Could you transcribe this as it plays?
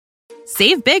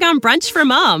Save big on brunch for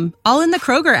mom, all in the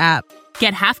Kroger app.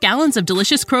 Get half gallons of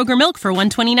delicious Kroger milk for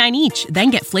 $1.29 each.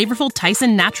 Then get flavorful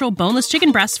Tyson natural boneless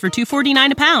chicken breasts for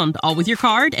 $2.49 a pound, all with your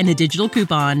card and a digital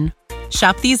coupon.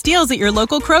 Shop these deals at your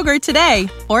local Kroger today,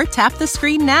 or tap the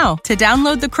screen now to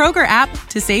download the Kroger app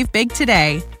to save big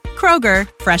today. Kroger,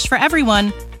 fresh for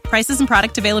everyone. Prices and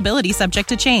product availability subject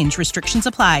to change. Restrictions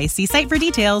apply. See site for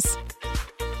details.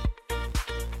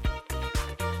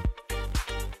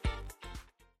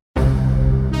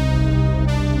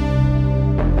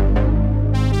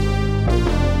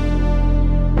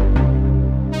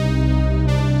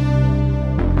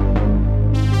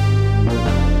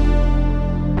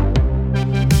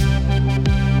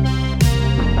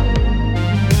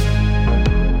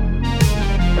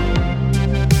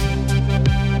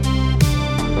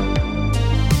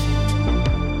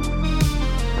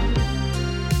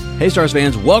 Hey Star Wars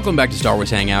fans, welcome back to Star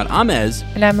Wars Hangout. I'm Ez.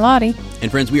 And I'm Lottie.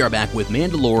 And friends, we are back with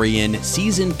Mandalorian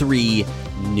Season 3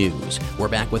 news. We're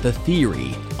back with a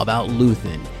theory about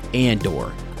Luthen,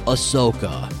 Andor,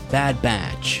 Ahsoka, Bad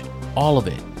Batch, all of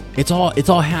it. It's all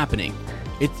happening.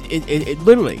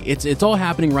 It's all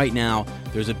happening right now.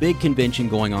 There's a big convention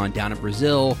going on down in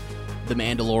Brazil. The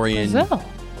Mandalorian. Brazil?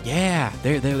 Yeah,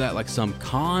 they're at like some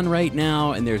con right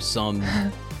now, and there's some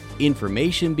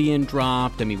information being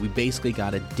dropped. I mean, we basically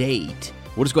got a date.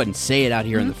 We'll just go ahead and say it out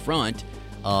here in the front.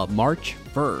 March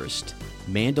 1st,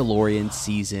 Mandalorian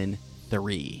Season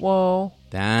 3. Whoa.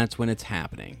 That's when it's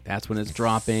happening. That's when it's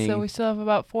dropping. So we still have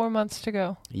about 4 months to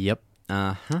go. Yep.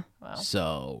 Uh-huh. Wow.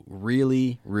 So,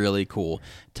 really, really cool.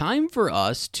 Time for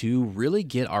us to really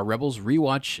get our Rebels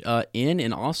rewatch in,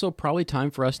 and also probably time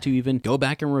for us to even go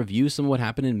back and review some of what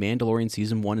happened in Mandalorian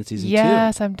Season 1 and Season 2.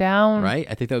 Yes, I'm down. Right?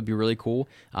 I think that would be really cool.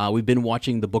 We've been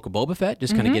watching the Book of Boba Fett,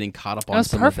 just kind of getting caught up on That was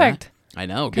some perfect. of that. I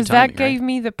know. Because that gave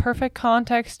me the perfect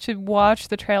context to watch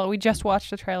the trailer. We just watched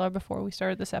the trailer before we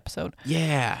started this episode.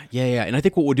 Yeah. And I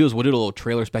think what we'll do is we'll do a little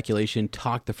trailer speculation,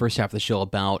 talk the first half of the show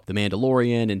about The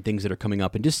Mandalorian and things that are coming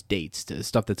up and just dates,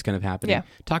 stuff that's kind of happening. Yeah.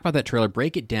 Talk about that trailer,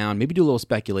 break it down, maybe do a little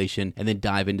speculation, and then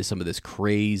dive into some of this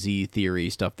crazy theory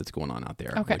stuff that's going on out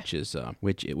there, which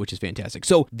is fantastic.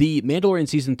 So the Mandalorian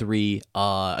Season 3,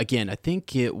 again, I think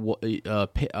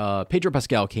Pedro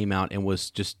Pascal came out and was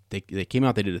just, they came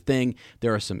out, they did a thing.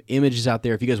 There are some images out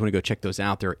there. If you guys want to go check those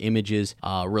out, there are images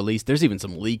released. There's even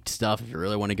some leaked stuff if you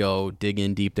really want to go dig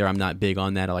in deep there. I'm not big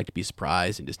on that. I like to be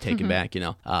surprised and just take it back,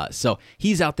 So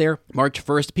he's out there March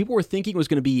 1st. People were thinking it was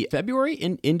going to be February,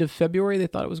 end of February they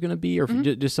thought it was going to be, or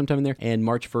just sometime in there. And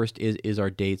March 1st is our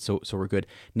date, so we're good.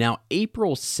 Now,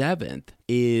 April 7th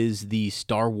is the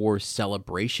Star Wars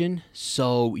Celebration.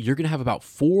 So you're going to have about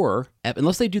 4,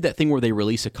 unless they do that thing where they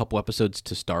release a couple episodes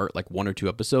to start, like 1 or 2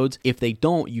 episodes. If they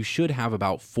don't, you should have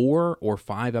about 4 or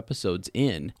 5 episodes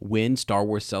in when Star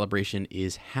Wars Celebration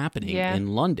is happening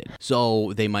in London.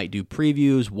 So they might do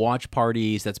previews, watch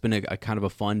parties. That's been a kind of a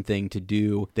fun thing to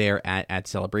do there at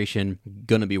Celebration.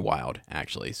 Gonna be wild,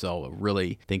 actually. So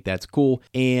really think that's cool.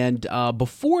 And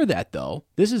before that, though,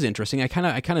 this is interesting. I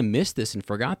kind of missed this and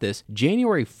forgot this.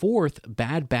 January 4th,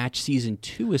 Bad Batch Season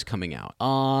 2 is coming out.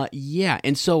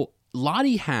 And so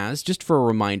Lottie has, just for a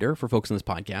reminder for folks on this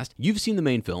podcast, you've seen the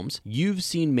main films. You've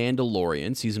seen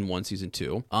Mandalorian, Season 1, Season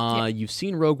 2. You've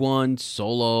seen Rogue One,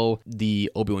 Solo, the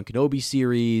Obi-Wan Kenobi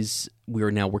series. We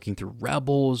are now working through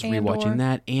Rebels, rewatching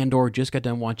that. Andor, just got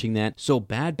done watching that. So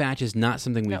Bad Batch is not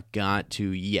something we've got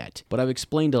to yet. But I've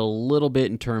explained a little bit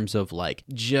in terms of like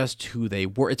just who they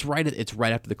were. It's right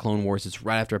after the Clone Wars. It's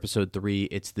right after Episode 3.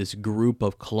 It's this group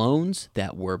of clones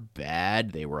that were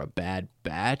bad. They were a bad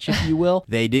batch, if you will.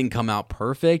 They didn't come out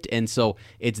perfect. And so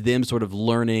it's them sort of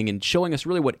learning and showing us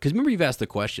really because remember you've asked the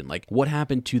question, like, what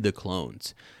happened to the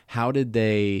clones? How did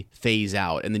they phase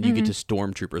out? And then you get to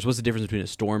stormtroopers. What's the difference between a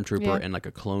stormtrooper and like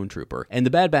a clone trooper? And the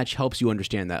Bad Batch helps you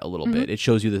understand that a little bit. It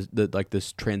shows you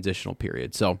this transitional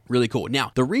period. So really cool.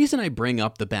 Now, the reason I bring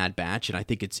up the Bad Batch, and I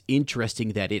think it's interesting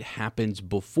that it happens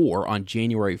before on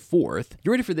January 4th.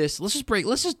 You ready for this?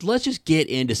 Let's just get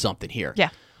into something here. Yeah.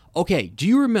 Okay, do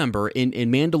you remember in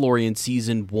Mandalorian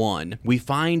Season 1, we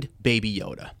find Baby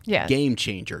Yoda? Yeah. Game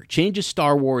changer. Changes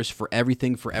Star Wars for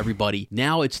everything, for everybody.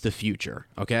 Now it's the future,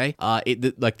 okay?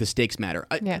 The stakes matter.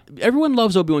 Everyone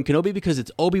loves Obi-Wan Kenobi because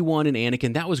it's Obi-Wan and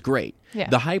Anakin. That was great. Yeah.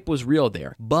 The hype was real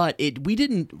there. But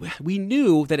we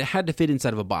knew that it had to fit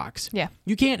inside of a box. Yeah.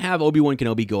 You can't have Obi-Wan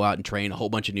Kenobi go out and train a whole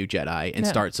bunch of new Jedi and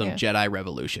start some Jedi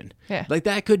revolution. Yeah. Like,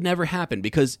 that could never happen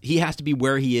because he has to be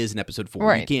where he is in Episode 4.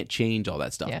 Right. You can't change all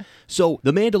that stuff. Yeah. Yeah. So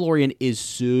The Mandalorian is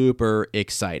super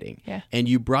exciting. Yeah. And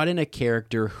you brought in a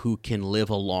character who can live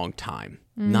a long time.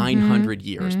 900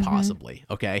 years, possibly.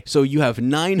 Okay. So you have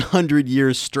 900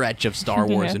 years stretch of Star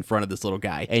Wars in front of this little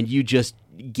guy, and you just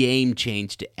game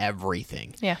changed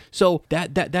everything. Yeah. So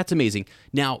that's amazing.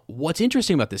 Now, what's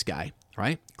interesting about this guy,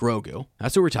 right? Grogu.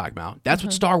 That's what we're talking about. That's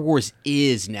what Star Wars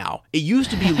is now. It used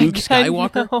to be Luke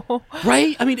Skywalker,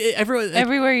 right? I mean,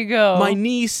 everywhere you go. My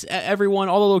niece, everyone,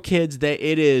 all the little kids,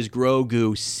 it is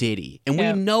Grogu City. And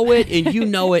we know it, and you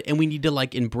know it, and we need to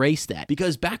like embrace that.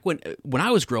 Because back when I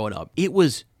was growing up, it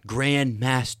was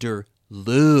Grandmaster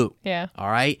Luke. Yeah. All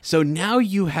right? So now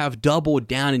you have doubled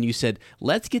down and you said,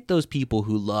 let's get those people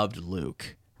who loved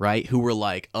Luke, right? Who were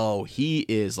like, oh, he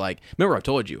is like, remember I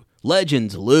told you,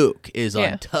 Legends Luke is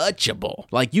untouchable.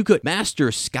 Like Master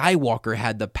Skywalker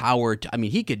had the power to, I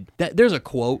mean, he could, there's a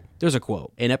quote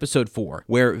in episode 4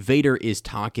 where Vader is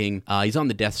talking, he's on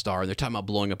the Death Star and they're talking about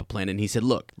blowing up a planet. And he said,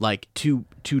 look, like to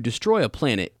destroy a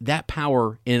planet, that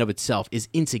power in and of itself is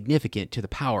insignificant to the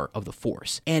power of the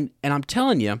Force. And I'm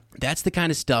telling you, that's the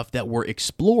kind of stuff that we're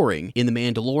exploring in The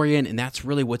Mandalorian. And that's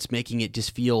really what's making it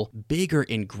just feel bigger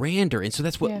and grander. And so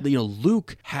that's what,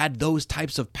 Luke had those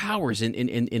types of powers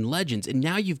in Legends, and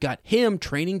now you've got him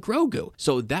training Grogu.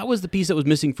 So that was the piece that was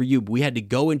missing for you. We had to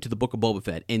go into the Book of Boba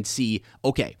Fett and see,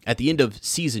 okay, at the end of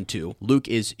season 2, Luke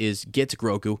gets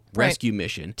Grogu, rescue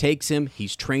mission, takes him,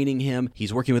 he's training him,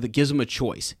 he's working with it, gives him a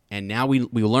choice. And now we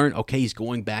learn, okay, he's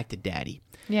going back to Daddy.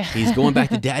 Yeah. He's going back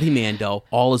to Daddy Mando,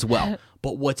 all is well.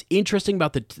 But what's interesting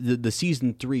about the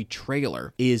season 3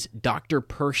 trailer is Dr.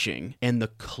 Pershing and the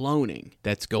cloning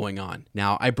that's going on.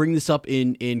 Now, I bring this up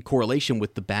in correlation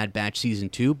with the Bad Batch season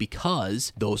 2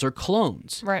 because those are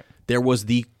clones. Right. There was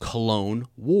the Clone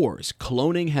Wars.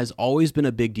 Cloning has always been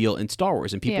a big deal in Star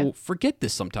Wars, and people forget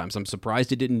this sometimes. I'm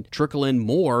surprised it didn't trickle in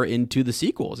more into the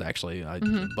sequels, actually.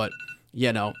 But,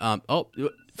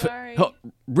 Sorry.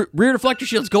 Rear deflector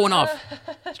shield's going off.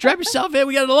 Strap yourself in.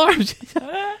 We got an alarm.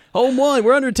 Home 1.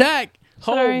 We're under attack.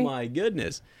 Sorry. Oh, my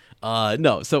goodness.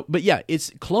 It's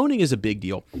cloning is a big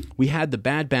deal. We had the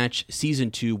Bad Batch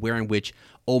season 2, in which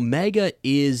Omega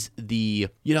is the,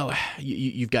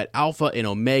 you've got Alpha and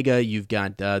Omega, you've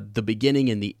got the beginning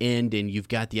and the end, and you've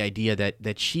got the idea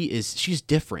that she's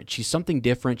different. She's something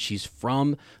different. She's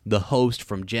from the host,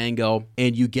 from Jango,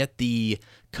 and you get the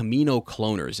Camino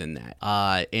cloners in that.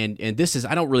 And this is,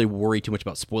 I don't really worry too much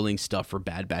about spoiling stuff for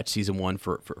Bad Batch season 1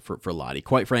 for Lottie.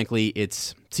 Quite frankly,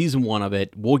 it's season 1 of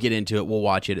it. We'll get into it. We'll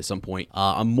watch it at some point.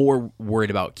 I'm more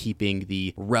worried about keeping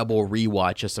the Rebel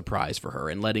rewatch a surprise for her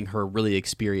and letting her really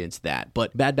experience that.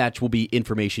 But Bad Batch will be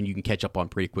information you can catch up on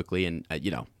pretty quickly, and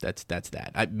that's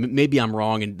that. Maybe I'm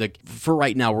wrong, and for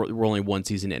right now we're only 1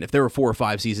 season in. If there were 4 or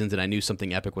 5 seasons and I knew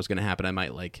something epic was going to happen, I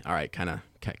might kind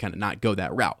of not go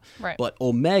that route. Right. But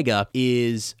Omega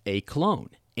is a clone,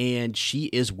 and she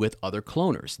is with other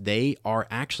cloners. They are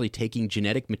actually taking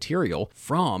genetic material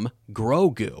from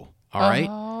Grogu. All right.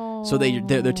 Oh. So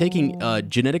they're taking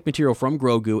genetic material from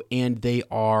Grogu, and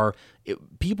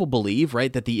people believe,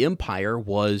 right, that the Empire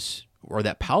or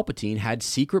that Palpatine had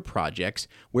secret projects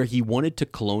where he wanted to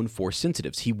clone Force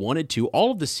sensitives.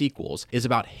 All of the sequels is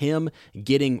about him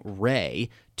getting Rey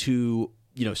to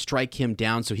strike him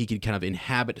down so he could kind of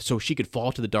inhabit, so she could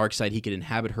fall to the dark side, he could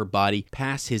inhabit her body,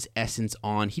 pass his essence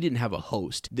on. He didn't have a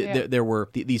host. There were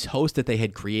these hosts that they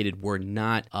had created were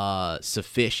not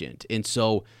sufficient. And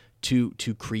so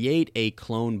to create a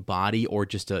clone body, or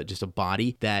just a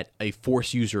body that a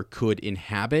Force user could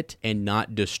inhabit and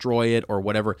not destroy it or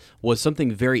whatever, was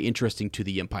something very interesting to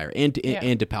the Empire and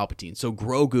to Palpatine. So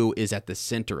Grogu is at the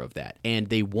center of that, and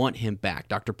they want him back.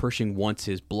 Dr. Pershing wants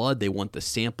his blood. They want the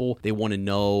sample. They want to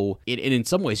know it. And in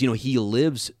some ways, he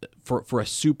lives for a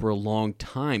super long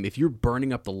time. If you're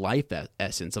burning up the life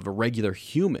essence of a regular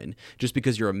human just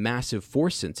because you're a massive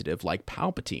Force sensitive like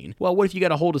Palpatine, well, what if you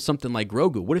got a hold of something like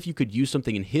Grogu? What if you could use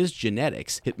something in his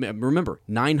genetics? Remember,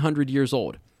 900 years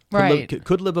old.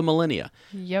 Could live a millennia.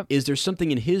 Yep. Is there something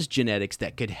in his genetics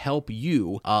that could help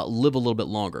you live a little bit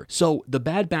longer? So the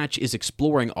Bad Batch is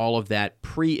exploring all of that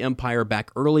pre-Empire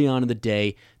back early on in the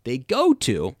day. They go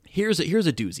to, here's a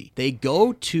doozy. They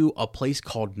go to a place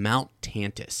called Mount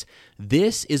Tantus.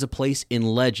 This is a place in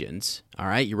Legends. All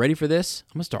right, you ready for this?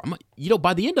 I'm going to start.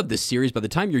 By the end of this series, by the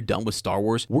time you're done with Star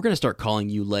Wars, we're going to start calling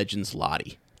you Legends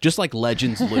Lottie. Just like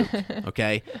Legends Luke,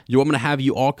 okay? I'm going to have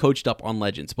you all coached up on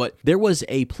Legends. But there was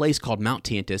a place called Mount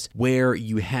Tantus where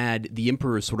you had the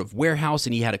Emperor's sort of warehouse,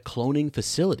 and he had a cloning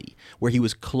facility where he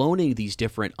was cloning these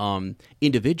different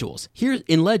individuals. Here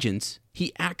in Legends,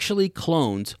 he actually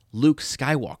clones Luke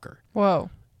Skywalker. Whoa.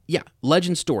 Yeah,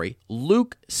 legend story.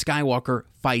 Luke Skywalker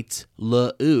fights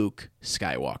Luke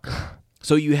Skywalker.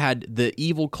 So you had the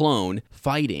evil clone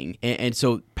fighting, and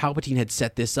so Palpatine had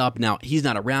set this up. Now, he's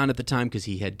not around at the time because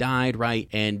he had died, right?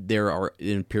 And there are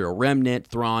Imperial Remnant,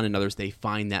 Thrawn, and others. They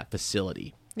find that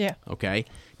facility. Yeah. Okay.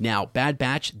 Now, Bad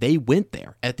Batch, they went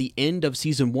there. At the end of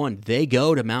season 1, they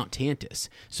go to Mount Tantus.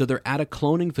 So they're at a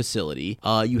cloning facility.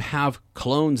 You have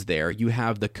clones there. You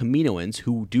have the Kaminoans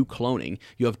who do cloning.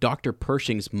 You have Dr.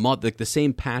 Pershing's mother, the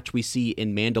same patch we see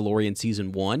in Mandalorian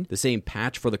season 1, the same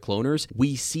patch for the cloners.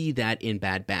 We see that in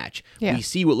Bad Batch. Yeah. We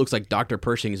see what looks like Dr.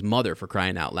 Pershing's mother, for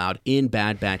crying out loud, in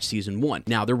Bad Batch season 1.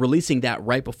 Now, they're releasing that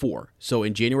right before. So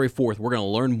in January 4th, we're going to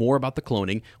learn more about the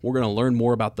cloning. We're going to learn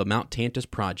more about the Mount Tantus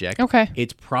project. Okay.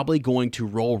 It's probably going to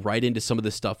roll right into some of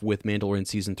this stuff with Mandalorian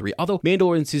season 3. Although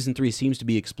Mandalorian season 3 seems to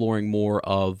be exploring more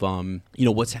of,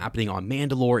 what's happening on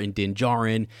Mandalore and Din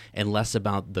Djarin, and less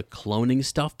about the cloning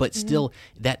stuff. But still,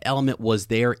 that element was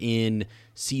there in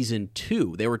season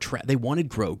 2. They wanted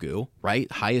Grogu,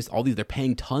 right? They're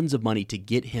paying tons of money to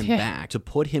get him back, to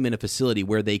put him in a facility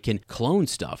where they can clone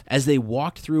stuff. As they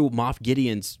walked through Moff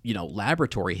Gideon's,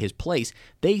 laboratory, his place,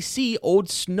 they see old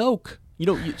Snoke.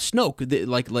 Snoke,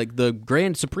 like the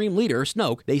Grand Supreme Leader,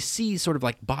 Snoke, they see sort of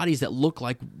like bodies that look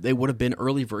like they would have been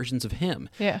early versions of him.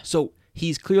 Yeah. So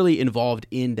he's clearly involved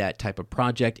in that type of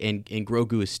project, and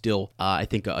Grogu is still, I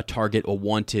think, a target, a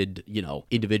wanted,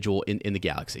 individual in the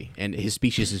galaxy. And his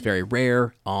species is very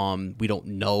rare. We don't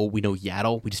know. We know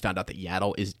Yaddle. We just found out that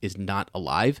Yaddle is not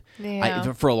alive.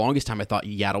 Yeah. For the longest time, I thought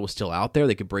Yaddle was still out there.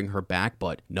 They could bring her back,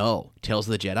 but no. Tales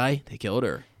of the Jedi, they killed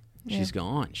her. She's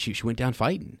gone. She went down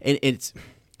fighting. And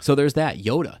so there's that.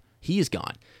 Yoda, he is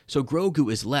gone. So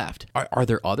Grogu is left. Are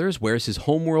there others? Where's his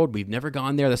homeworld? We've never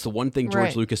gone there. That's the one thing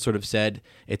George Lucas sort of said.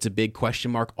 It's a big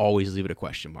question mark. Always leave it a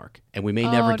question mark. And we may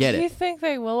never get it. Do you think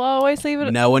they will always leave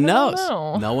it? No one knows.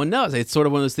 No one knows. It's sort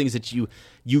of one of those things that you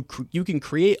can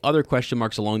create other question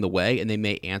marks along the way, and they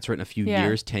may answer it in a few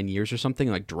years, 10 years or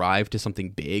something, like drive to something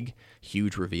big,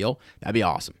 huge reveal. That'd be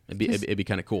awesome. It'd be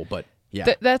kind of cool, but...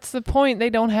 Yeah. That's the point. They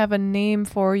don't have a name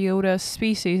for Yoda's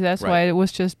species. That's why it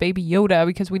was just Baby Yoda,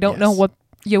 because we don't know what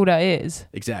Yoda is.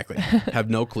 Exactly. Have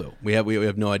no clue. We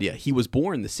have no idea. He was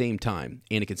born the same time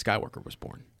Anakin Skywalker was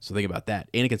born. So think about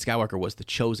that. Anakin Skywalker was the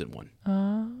chosen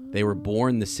one. They were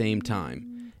born the same time.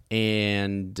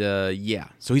 And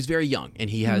so he's very young, and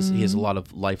he has a lot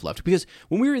of life left. Because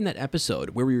when we were in that episode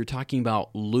where we were talking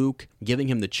about Luke giving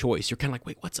him the choice, you're kind of like,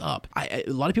 wait, what's up? A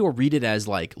lot of people read it as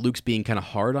like Luke's being kind of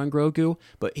hard on Grogu,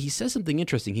 but he says something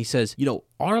interesting. He says,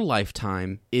 our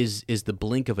lifetime is the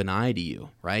blink of an eye to you,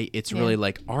 right? It's really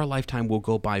like our lifetime will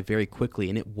go by very quickly,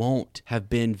 and it won't have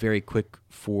been very quick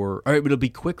it'll be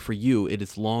quick for you. It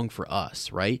is long for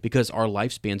us, right? Because our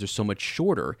lifespans are so much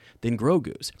shorter than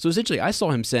Grogu's. So essentially, I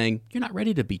saw him saying, "You're not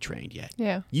ready to be trained yet.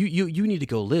 Yeah, you need to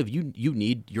go live. You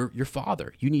need your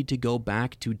father. You need to go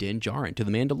back to Din Djarin, to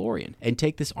the Mandalorian, and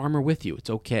take this armor with you. It's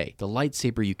okay. The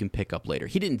lightsaber you can pick up later."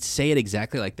 He didn't say it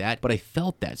exactly like that, but I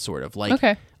felt that sort of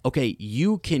like. Okay,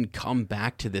 you can come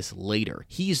back to this later.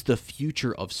 He's the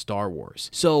future of Star Wars.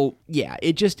 So yeah,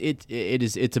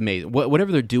 it's amazing.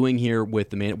 Whatever they're doing here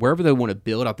with wherever they want to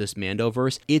build out this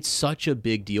Mandoverse, it's such a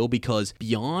big deal because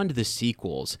beyond the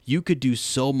sequels, you could do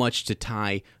so much to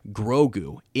tie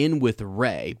Grogu in with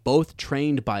Rey, both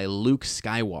trained by Luke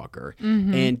Skywalker,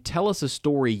 and tell us a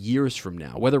story years from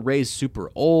now. Whether Rey's super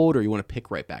old or you want to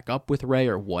pick right back up with Rey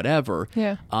or whatever,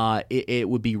 it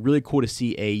would be really cool to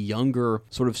see a younger,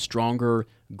 sort of stronger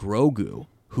Grogu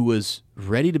who was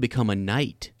ready to become a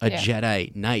knight, a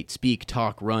Jedi Knight, speak,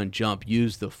 talk, run, jump,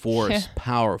 use the Force,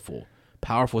 powerful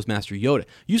as Master Yoda.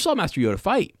 You saw Master Yoda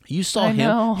fight. You saw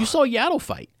him. You saw Yaddle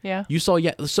fight. Yeah. You saw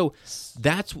Yaddle. So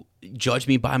that's, judge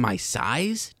me by my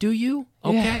size, do you?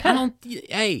 Okay. Yeah.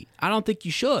 I don't think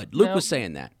you should. Luke was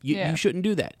saying that. You shouldn't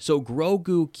do that. So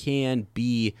Grogu can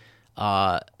be,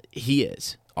 he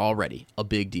is already a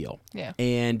big deal. Yeah.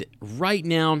 And right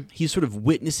now, he's sort of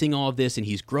witnessing all of this, and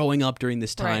he's growing up during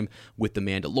this time with the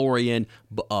Mandalorian,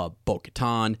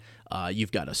 Bo-Katan.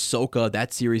 You've got Ahsoka.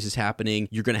 That series is happening.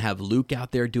 You're going to have Luke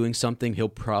out there doing something. He'll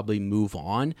probably move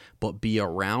on, but be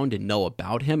around and know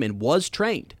about him, and was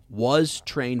going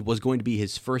to be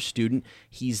his first student.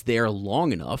 He's there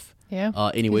long enough.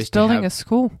 Yeah. Anyways, he's building a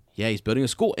school. Yeah, he's building a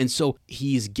school. And so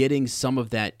he's getting some of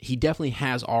that. He definitely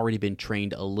has already been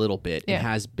trained a little bit and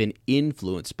has been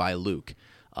influenced by Luke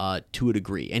to a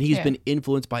degree. And he's been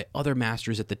influenced by other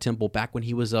masters at the temple back when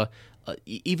he was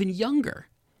even younger.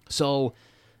 So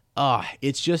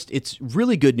It's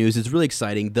really good news. It's really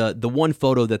exciting. The one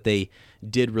photo that they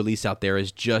did release out there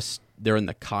is just they're in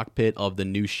the cockpit of the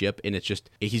new ship, and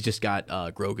he's just got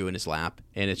Grogu in his lap,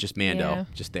 and it's just Mando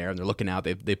just there, and they're looking out.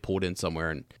 They pulled in somewhere,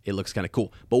 and it looks kind of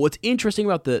cool. But what's interesting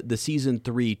about the season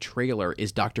 3 trailer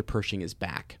is Dr. Pershing is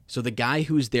back. So the guy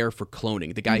who's there for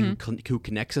cloning, the guy who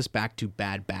connects us back to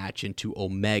Bad Batch and to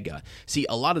Omega. See,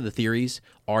 a lot of the theories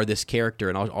are this character,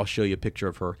 and I'll show you a picture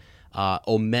of her.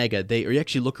 Omega. Or you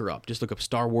actually look her up. Just look up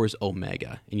Star Wars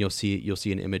Omega, and you'll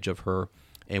see an image of her.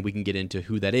 And we can get into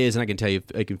who that is, and I can tell you,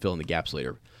 I can fill in the gaps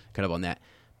later, kind of on that.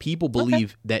 People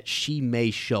believe that she may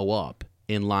show up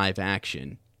in live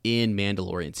action in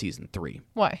Mandalorian Season 3.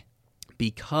 Why?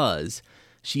 Because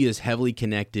she is heavily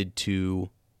connected to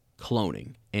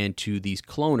cloning and to these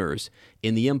cloners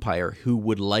in the Empire who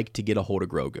would like to get a hold of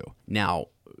Grogu. Now,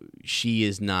 she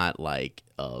is not like,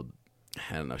 I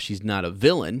don't know, she's not a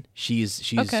villain.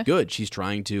 She's good. She's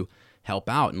trying to help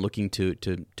out and looking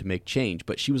to make change.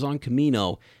 But she was on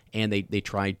Kamino, and they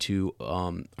tried to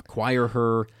acquire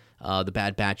her. The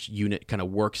Bad Batch unit kind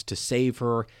of works to save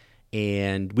her,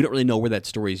 and we don't really know where that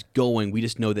story is going. We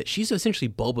just know that she's essentially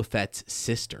Boba Fett's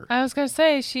sister. I was going to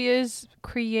say, she is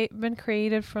been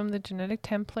created from the genetic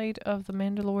template of the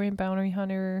Mandalorian bounty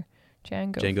hunter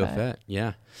Jango Fett.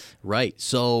 Yeah, right.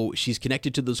 So she's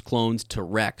connected to those clones, to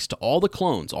Rex, to all the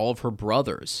clones, all of her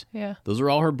brothers. Yeah. Those are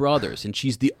all her brothers, and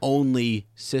she's the only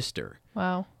sister.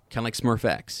 Wow. Kind of like Smurf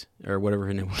X, or whatever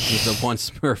her name was. The one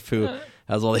Smurf who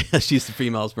has all she's the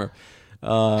female Smurf.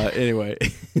 Anyway,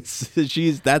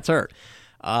 that's her.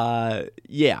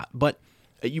 Yeah, but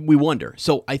we wonder.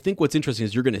 So I think what's interesting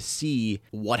is you're going to see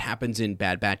what happens in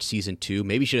Bad Batch Season 2.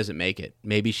 Maybe she doesn't make it.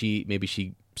 Maybe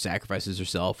she sacrifices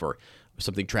herself, or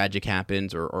something tragic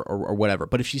happens, or whatever.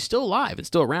 But if she's still alive and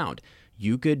still around,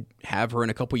 you could have her in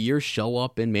a couple years show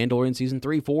up in Mandalorian Season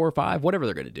 3, 4, 5, whatever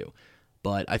they're going to do.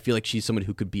 But I feel like she's someone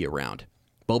who could be around.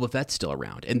 Boba Fett's still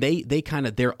around, and they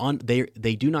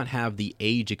do not have the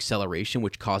age acceleration,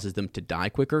 which causes them to die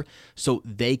quicker, so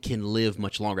they can live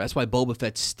much longer. That's why Boba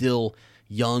Fett's still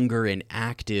younger and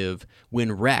active,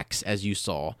 when Rex, as you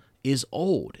saw, is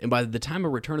old. And by the time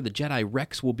of Return of the Jedi,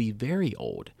 Rex will be very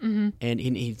old. Mm-hmm. And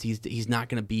he's not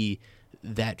going to be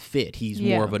that fit. He's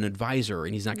more of an advisor,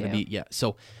 and he's not going to be... Yeah.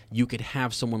 So you could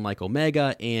have someone like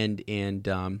Omega and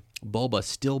Boba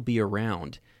still be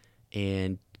around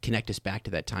and connect us back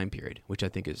to that time period, which I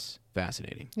think is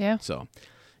fascinating. Yeah. So...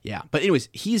 yeah, but anyways,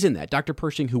 he's in that. Dr.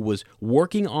 Pershing, who was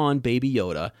working on Baby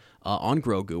Yoda, on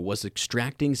Grogu, was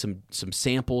extracting some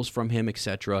samples from him,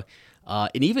 etc.,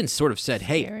 and even sort of said,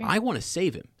 "Hey, I want to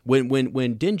save him." When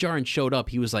Din Djarin showed up,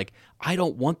 he was like, "I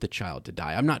don't want the child to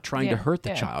die. I'm not trying to hurt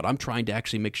the child. I'm trying to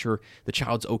actually make sure the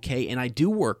child's okay. And I do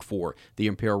work for the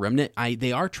Imperial Remnant.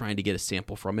 They are trying to get a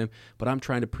sample from him, but I'm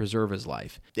trying to preserve his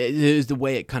life." It is the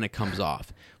way it kind of comes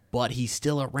off. But he's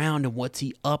still around, and what's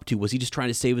he up to? Was he just trying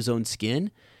to save his own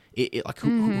skin?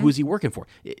 Who is he working for?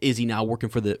 Is he now working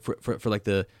for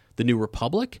the New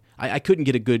Republic? I couldn't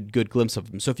get a good glimpse of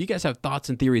him. So if you guys have thoughts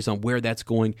and theories on where that's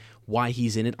going, why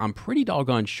he's in it, I'm pretty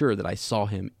doggone sure that I saw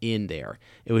him in there.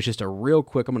 It was just a real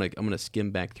quick. I'm gonna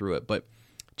skim back through it, but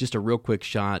just a real quick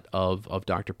shot of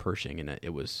Dr. Pershing, and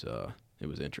it was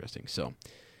interesting. So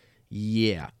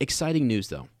yeah, exciting news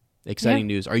though. Exciting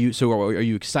news. Are you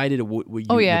excited? Will you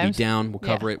be down? We'll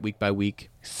cover it week by week.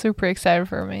 Super excited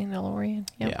for Mandalorian.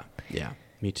 Yep. Yeah.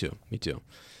 Me too.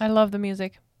 I love the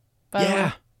music.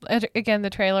 Again,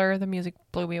 the trailer, the music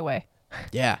blew me away.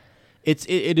 Yeah. It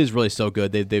is really so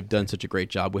good. They've done such a great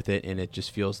job with it, and it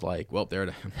just feels like, well,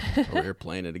 there we're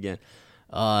playing it again.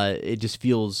 It just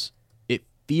feels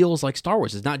like Star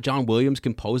Wars. It's not John Williams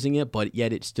composing it, but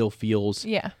yet it still feels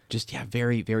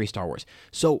very, very Star Wars.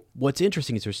 So what's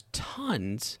interesting is there's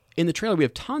tons in the trailer. We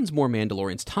have tons more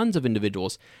Mandalorians, tons of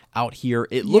individuals out here.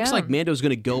 It looks like Mando's going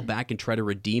to go back and try to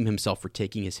redeem himself for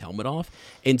taking his helmet off.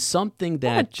 And something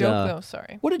that... What a joke, though.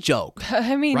 Sorry. What a joke.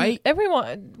 I mean, right?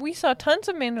 We saw tons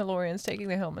of Mandalorians taking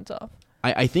their helmets off.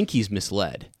 I think he's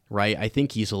misled, right? I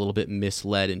think he's a little bit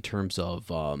misled in terms of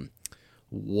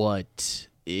what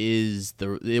is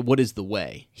the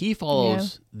way. He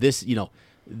follows this,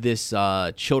 this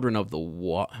Children of the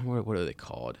what are they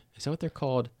called? Is that what they're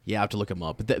called? Yeah, I have to look them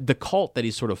up. But the cult that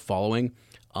he's sort of following,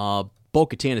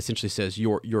 Bo-Katan essentially says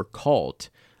your cult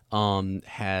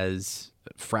has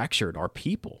fractured our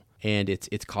people, and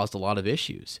it's caused a lot of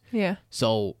issues. Yeah.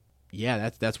 So yeah,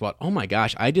 that's what. Oh my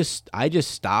gosh, I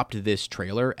just stopped this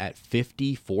trailer at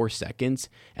 54 seconds,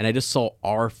 and I just saw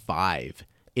R5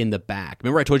 in the back.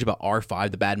 Remember I told you about R5,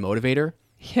 the bad motivator?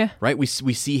 Yeah. Right? We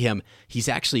see him. He's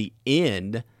actually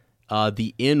in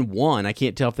the N1, I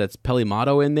can't tell if that's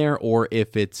Pelimato in there or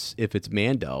if it's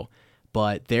Mando,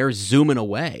 but they're zooming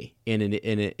away in an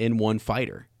N1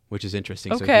 fighter, which is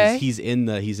interesting. Okay. So he's in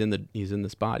the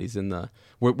spot. He's in the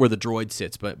where the droid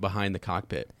sits, but behind the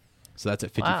cockpit. So that's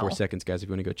at 54 seconds, guys. If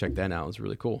you want to go check that out, it's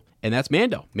really cool. And that's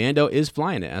Mando. Mando is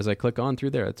flying it. As I click on through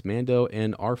there, it's Mando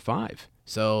and R5.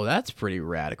 So that's pretty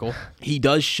radical. He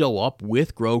does show up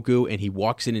with Grogu, and he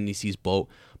walks in and he sees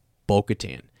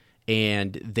Bo-Katan.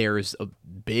 And there's a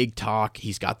big talk.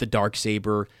 He's got the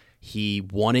Darksaber. He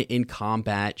won it in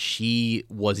combat. She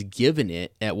was given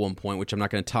it at one point, which I'm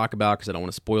not going to talk about because I don't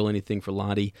want to spoil anything for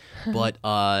Lottie. But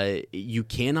you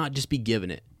cannot just be given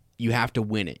it. You have to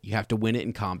win it. You have to win it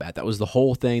in combat. That was the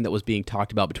whole thing that was being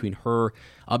talked about between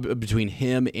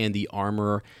him and the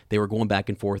armorer. They were going back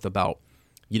and forth about,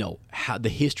 how the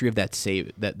history of that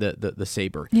the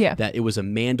saber. Yeah. That it was a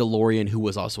Mandalorian who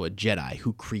was also a Jedi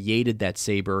who created that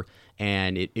saber,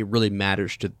 and it really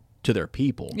matters to their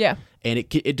people. Yeah. And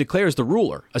it declares the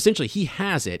ruler. Essentially, he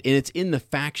has it, and it's in the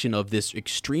faction of this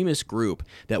extremist group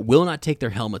that will not take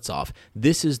their helmets off.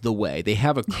 This is the way. They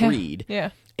have a creed. Yeah.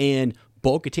 And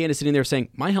Bo-Katan is sitting there saying,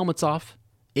 my helmet's off.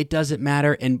 It doesn't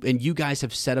matter. And you guys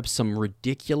have set up some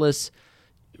ridiculous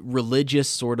religious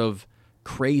sort of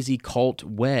crazy cult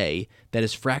way that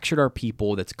has fractured our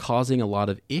people, that's causing a lot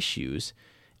of issues.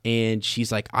 And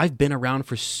she's like, I've been around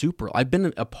I've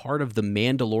been a part of the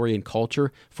Mandalorian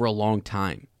culture for a long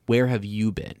time. Where have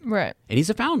you been? Right. And he's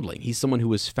a foundling. He's someone who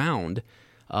was found,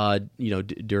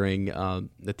 during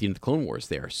at the end of the Clone Wars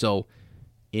there. So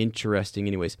interesting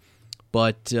anyways.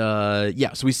 But, so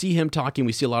we see him talking.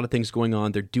 We see a lot of things going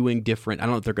on. They're doing different. I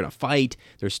don't know if they're going to fight.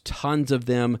 There's tons of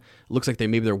them. It looks like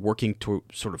they're working to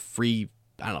sort of free.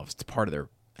 I don't know if it's part of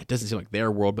it doesn't seem like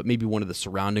their world, but maybe one of the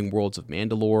surrounding worlds of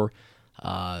Mandalore.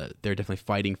 They're definitely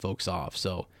fighting folks off.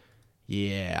 So,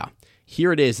 yeah.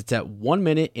 Here it is. It's at 1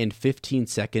 minute and 15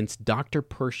 seconds. Dr.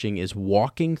 Pershing is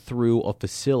walking through a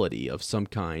facility of some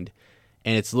kind,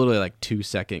 and it's literally like 2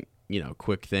 second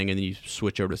quick thing, and then you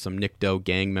switch over to some Nikto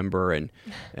gang member,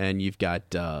 and you've got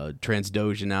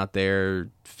Transdojan out there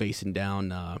facing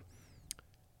down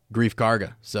Grief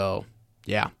Karga. So,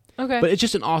 yeah. Okay. But it's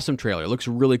just an awesome trailer. It looks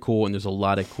really cool, and there's a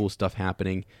lot of cool stuff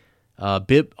happening. What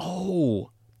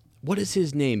is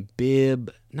his name?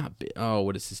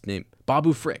 What is his name?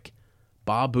 Babu Frick.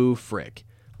 Babu Frick.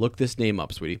 Look this name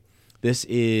up, sweetie. This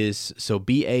is,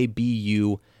 Babufrik.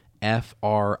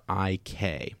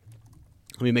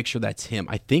 Let me make sure that's him.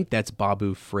 I think that's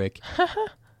Babu Frick.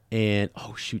 And,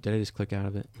 did I just click out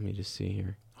of it? Let me just see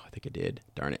here. I think I did.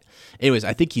 Darn it. Anyways,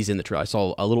 I think he's in the trailer. I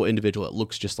saw a little individual that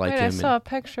looks just like him. I saw a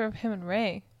picture of him and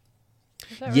Rey.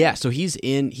 Yeah, right? So he's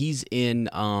in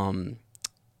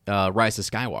Rise of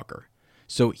Skywalker.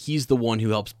 So he's the one who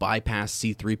helps bypass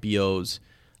C-3PO's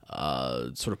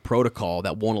sort of protocol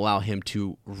that won't allow him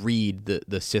to read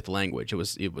the Sith language. It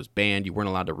was banned. You weren't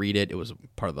allowed to read it. It was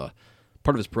part of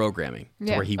his programming,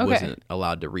 where he wasn't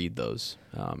allowed to read those,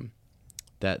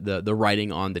 the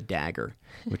writing on the dagger,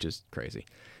 which is crazy.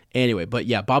 Anyway, but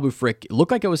yeah, Babu Frick, it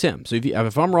looked like it was him. So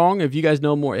if I'm wrong, if you guys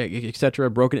know more, etc.,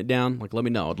 broken it down, let me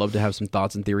know. I'd love to have some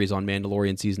thoughts and theories on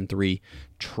Mandalorian Season 3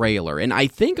 trailer. And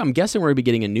I'm guessing we're going to be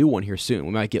getting a new one here soon.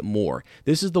 We might get more.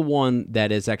 This is the one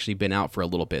that has actually been out for a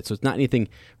little bit, so it's not anything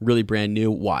really brand new.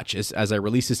 Watch, as I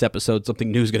release this episode, something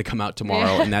new is going to come out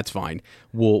tomorrow, and that's fine.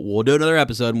 We'll do another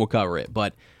episode, and we'll cover it.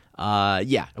 But, I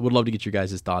would love to get your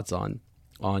guys' thoughts on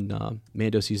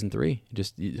Mando Season 3.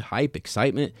 Just hype,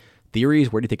 excitement,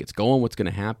 theories. Where do you think it's going? What's going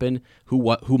to happen?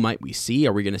 Who might we see?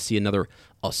 Are we going to see another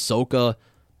Ahsoka,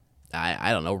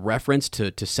 I don't know, reference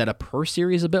to set up her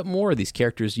series a bit more? Are these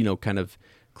characters, kind of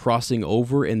crossing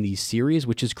over in these series,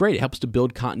 which is great. It helps to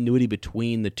build continuity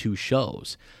between the two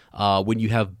shows. When you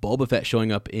have Boba Fett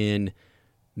showing up in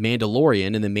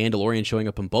Mandalorian, and then Mandalorian showing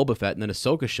up in Boba Fett, and then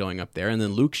Ahsoka showing up there, and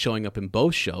then Luke showing up in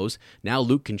both shows. Now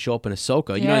Luke can show up in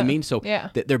Ahsoka. You know what I mean? So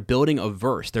they're building a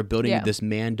verse. They're building this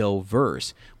Mando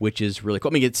verse, which is really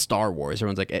cool. I mean, it's Star Wars.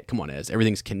 Everyone's like, come on, Ez,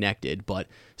 everything's connected, but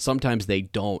sometimes they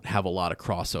don't have a lot of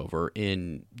crossover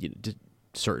in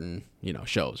certain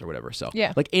shows or whatever. So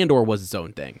like Andor was its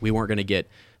own thing. We weren't going to get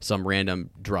some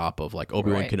random drop of like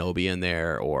Obi-Wan Kenobi in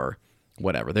there or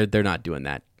whatever. They're not doing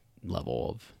that level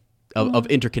of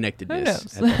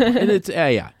interconnectedness. Who knows? And it's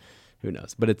who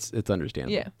knows? But it's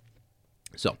understandable. Yeah.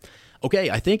 So, okay,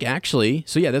 I think actually,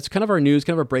 that's kind of our news,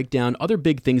 kind of a breakdown. Other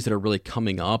big things that are really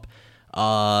coming up.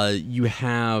 You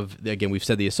have, again, we've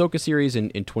said the Ahsoka series in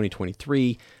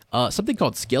 2023. Something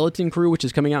called Skeleton Crew, which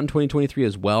is coming out in 2023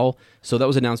 as well. So that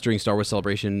was announced during Star Wars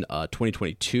Celebration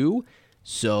 2022.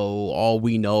 So all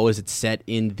we know is it's set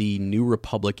in the New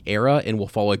Republic era and will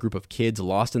follow a group of kids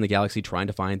lost in the galaxy trying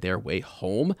to find their way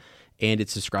home. And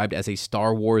it's described as a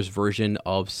Star Wars version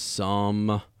of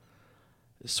some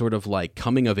sort of like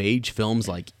coming-of-age films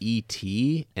like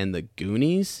E.T. and The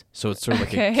Goonies. So it's sort of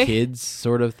like a kids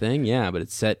sort of thing. Yeah, but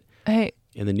it's set in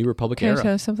the New Republic era. Can I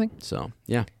tell you something? So,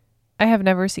 yeah. I have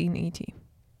never seen E.T.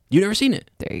 You've never seen it?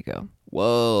 There you go.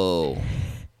 Whoa.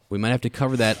 We might have to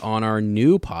cover that on our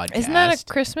new podcast. Isn't that a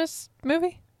Christmas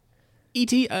movie?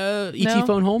 E.T. E.T.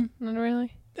 Phone Home? Not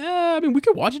really. I mean, we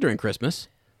could watch it during Christmas.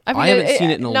 I mean, I haven't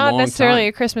seen it in a long time. Not necessarily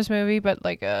a Christmas movie, but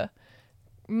like a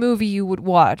movie you would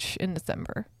watch in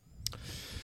December.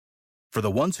 For the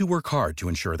ones who work hard to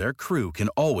ensure their crew can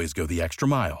always go the extra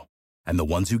mile, and the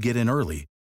ones who get in early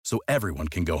so everyone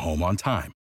can go home on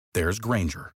time, there's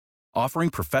Grainger, offering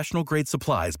professional-grade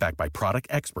supplies backed by product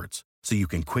experts so you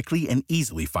can quickly and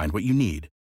easily find what you need.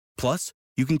 Plus,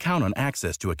 you can count on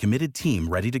access to a committed team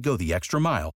ready to go the extra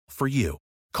mile for you.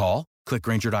 Call, click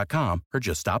Grainger.com, or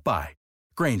just stop by.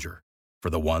 Grainger, for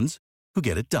the ones who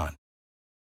get it done.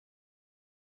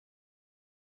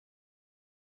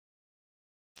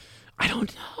 I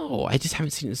don't know. I just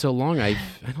haven't seen it in so long. I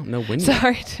don't know when.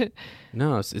 Sorry.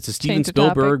 No, it's a Steven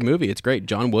Spielberg movie. It's great.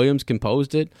 John Williams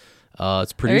composed it.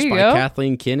 It's produced by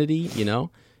Kathleen Kennedy.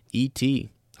 E.T.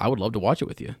 I would love to watch it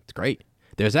with you. It's great.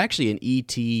 There's actually an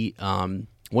E.T. One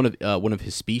of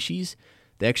his species.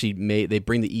 They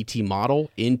bring the E.T. model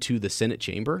into the Senate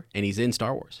chamber, and he's in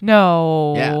Star Wars.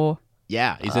 No.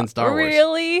 Yeah, he's in Star Wars.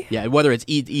 Really? Yeah, whether it's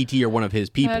E.T. or one of his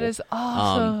people. That is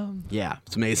awesome. Yeah,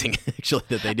 it's amazing, actually,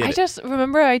 that they did I just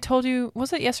remember I told you,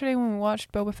 was it yesterday when we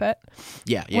watched Boba Fett?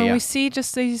 Yeah. When we see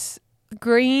just these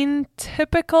green,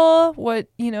 typical,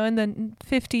 in the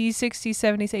 50s, 60s,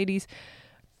 70s, 80s,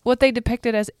 what they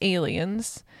depicted as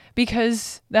aliens,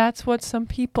 because that's what some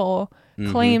people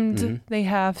claimed they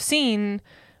have seen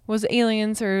was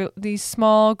aliens, or these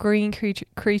small green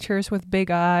creatures with big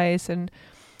eyes. And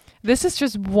this is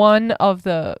just one of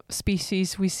the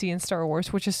species we see in Star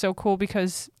Wars, which is so cool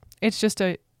because it's just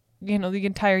the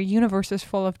entire universe is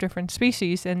full of different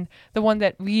species, and the one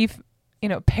that we've,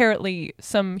 apparently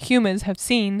some humans have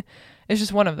seen is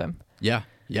just one of them. Yeah,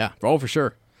 for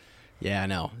sure. Yeah, I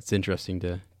know. It's interesting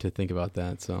to think about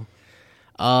that. So,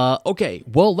 okay.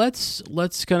 Well, let's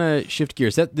kind of shift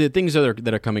gears. The things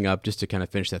that are coming up, just to kind of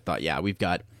finish that thought. Yeah, we've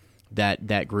got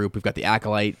that group. We've got the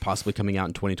Acolyte possibly coming out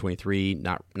in 2023.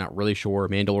 Not really sure.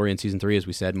 Mandalorian season 3, as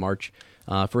we said, March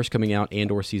 1st coming out.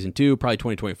 Andor season 2, probably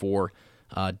 2024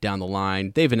 down the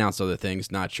line. They've announced other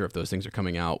things. Not sure if those things are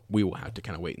coming out. We will have to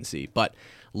kind of wait and see. But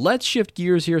let's shift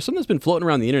gears here. Something that's been floating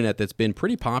around the internet that's been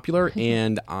pretty popular,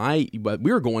 and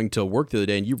we were going to work the other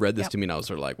day, and you read this to me, and I was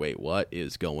sort of like, wait, what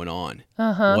is going on?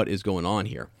 What is going on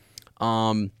here?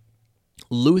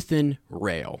 Luthen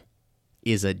Rael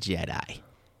is a Jedi.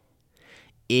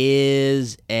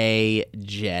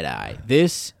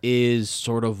 This is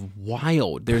sort of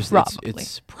wild.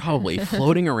 It's probably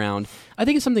floating around. I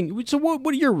think it's something. So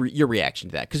what are your reaction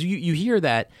to that? Because you hear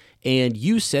that, and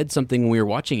you said something when we were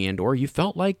watching Andor. You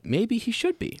felt like maybe he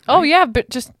should be. Right? Oh yeah, but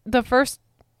just the first.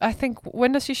 I think,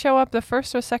 when does he show up? The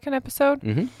first or second episode?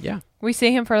 Mm-hmm, yeah. We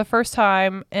see him for the first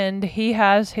time, and he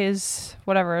has his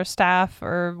whatever staff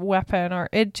or weapon, or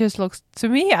it just looks to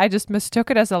me. I just mistook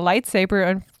it as a lightsaber,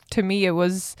 and to me it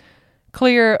was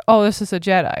clear. Oh, this is a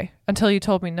Jedi. Until you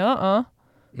told me, that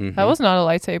was not a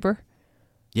lightsaber.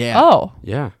 Yeah. Oh.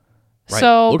 Yeah. Right.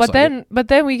 So, but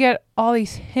then we get all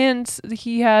these hints.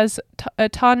 He has a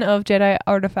ton of Jedi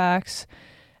artifacts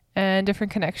and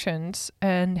different connections,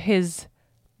 and his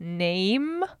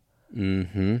name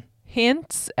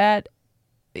hints at.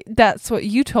 That's what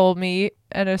you told me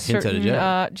at a certain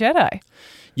Jedi.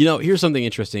 Here's something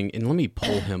interesting, and let me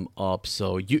pull him up.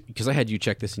 So because I had you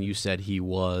check this, and you said he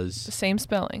was the same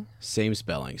spelling.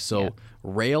 So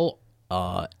Rael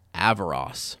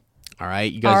Averross. All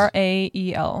right, you guys.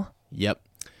 Rael. Yep.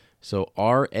 So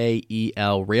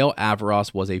Rael. Rael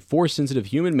Averross was a Force-sensitive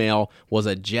human male. Was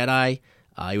a Jedi.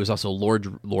 He was also Lord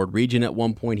Regent at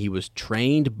one point. He was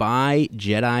trained by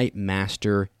Jedi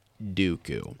Master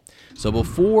Dooku. So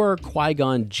before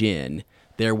Qui-Gon Jinn,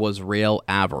 there was Rael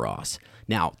Averross.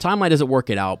 Now, timeline doesn't work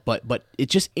it out, but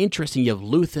it's just interesting. You have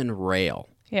Luthen Rael.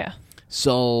 Yeah.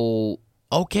 So,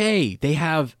 okay, they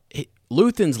have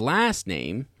Luthen's last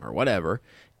name, or whatever,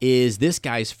 is this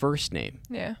guy's first name.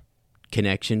 Yeah.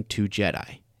 Connection to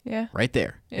Jedi. Yeah. Right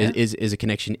there is a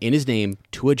connection in his name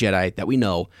to a Jedi that we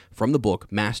know from the book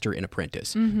Master and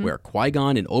Apprentice, where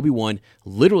Qui-Gon and Obi-Wan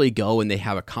literally go and they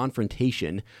have a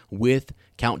confrontation with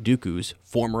Count Dooku's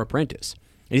former apprentice.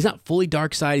 And he's not fully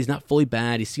dark side. He's not fully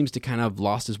bad. He seems to kind of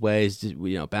lost his ways,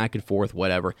 back and forth,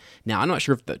 whatever. Now, I'm not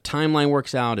sure if the timeline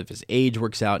works out, if his age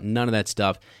works out, none of that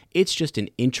stuff. It's just an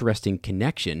interesting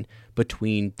connection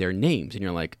between their names. And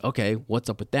you're like, okay, what's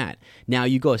up with that? Now,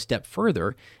 you go a step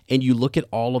further and you look at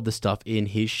all of the stuff in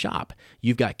his shop.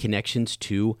 You've got connections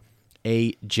to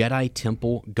a Jedi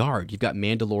Temple guard. You've got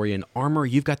Mandalorian armor.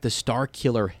 You've got the Star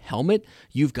Killer helmet.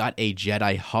 You've got a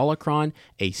Jedi holocron,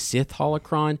 a Sith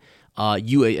holocron.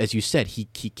 As you said, he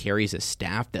carries a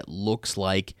staff that looks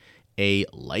like a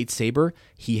lightsaber.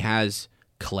 He has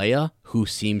Kleya, who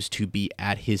seems to be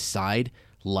at his side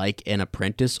like an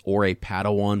apprentice or a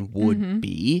Padawan would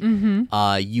be.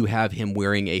 You have him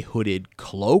wearing a hooded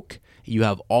cloak. You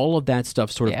have all of that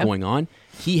stuff sort of going on.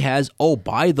 He has,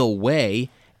 by the way,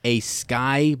 a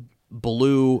sky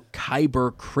blue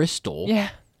Kyber crystal,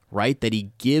 right, that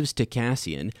he gives to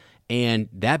Cassian. And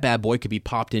that bad boy could be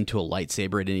popped into a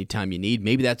lightsaber at any time you need.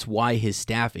 Maybe that's why his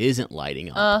staff isn't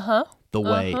lighting up the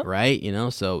way, right?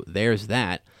 So there's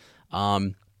that.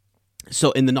 And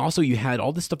then also you had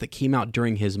all this stuff that came out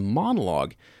during his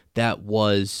monologue that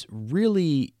was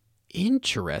really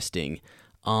interesting.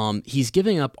 He's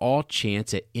giving up all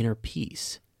chance at inner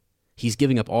peace. He's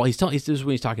giving up all. This is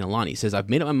when he's talking to Lonnie. He says, "I've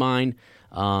made up my mind.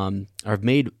 I've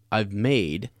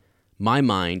made my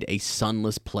mind a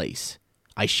sunless place.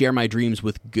 I share my dreams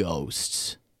with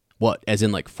ghosts." What? As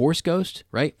in like Force Ghost,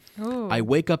 right? Ooh. "I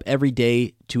wake up every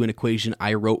day to an equation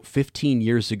I wrote 15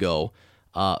 years ago,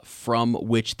 from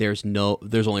which there's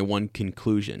only one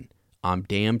conclusion. I'm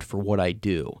damned for what I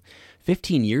do."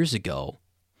 15 years ago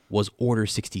was Order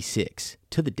 66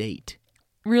 to the date.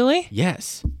 Really?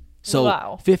 Yes.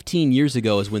 So 15 years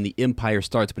ago is when the Empire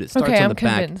starts, but it starts on the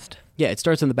back. Convinced. Yeah, it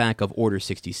starts on the back of Order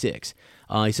 66.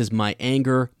 He says, "My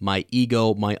anger, my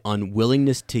ego, my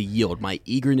unwillingness to yield, my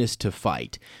eagerness to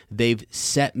fight, they've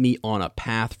set me on a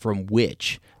path from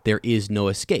which there is no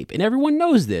escape." And everyone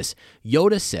knows this.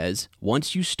 Yoda says,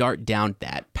 once you start down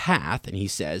that path, and he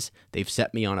says, they've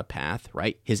set me on a path,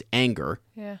 right? His anger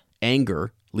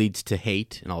leads to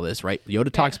hate and all this, right?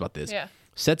 Yoda talks about this. Yeah.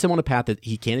 Sets him on a path that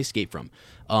he can't escape from.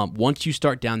 Once you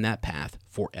start down that path,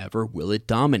 forever will it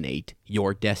dominate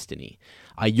your destiny.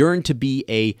 I yearn to be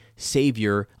a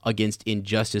savior against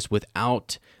injustice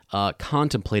without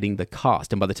contemplating the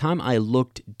cost. And by the time I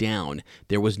looked down,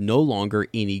 there was no longer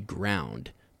any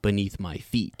ground beneath my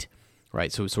feet.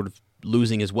 Right? So sort of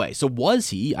losing his way. So was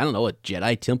he, I don't know, a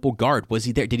Jedi Temple guard? Was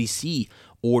he there? Did he see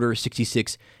Order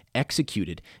 66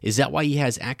 executed? Is that why he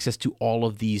has access to all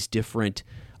of these different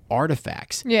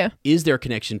artifacts? Yeah. Is there a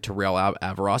connection to Rael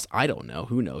Averross? I don't know.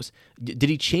 Who knows? Did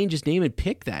he change his name and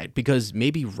pick that because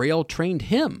maybe Rael trained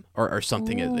him or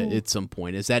something at some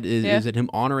point? Is it him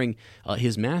honoring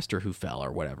his master who fell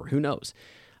or whatever? Who knows?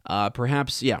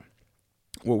 Perhaps, yeah.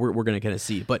 We're going to kind of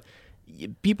see. But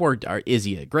people are, is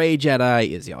he a gray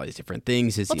Jedi? Is he all these different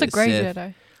things? Is What's he a gray Sith?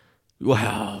 Jedi?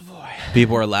 Wow, boy.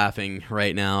 People are laughing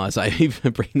right now as I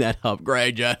even bring that up.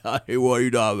 Gray Jedi, what are you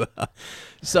talking about?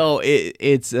 So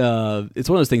it's one of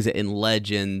those things that in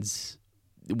Legends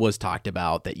was talked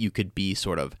about, that you could be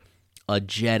sort of a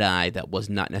Jedi that was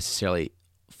not necessarily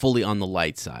fully on the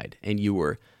light side, and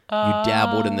you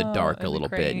dabbled in the dark a little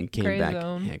bit and came back.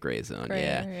 Zone. Yeah, gray zone, Gray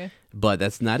yeah. area. But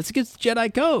it's against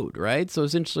Jedi code, right? So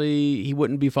essentially, he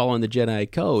wouldn't be following the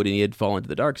Jedi code, and he'd fall into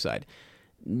the dark side.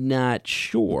 Not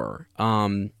sure.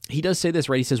 He does say this,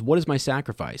 right? He says, "What is my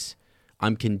sacrifice?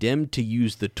 I'm condemned to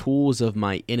use the tools of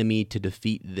my enemy to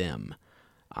defeat them.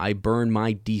 I burn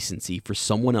my decency for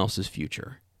someone else's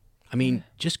future." I mean,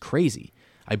 just crazy.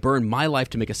 "I burn my life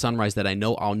to make a sunrise that I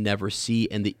know I'll never see,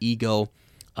 and the ego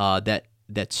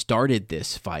that started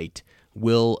this fight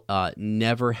will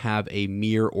never have a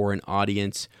mirror or an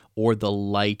audience or the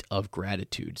light of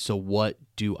gratitude. So what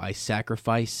do I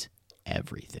sacrifice?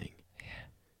 Everything."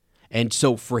 And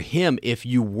so for him, if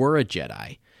you were a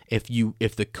Jedi,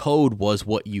 if the code was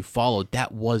what you followed,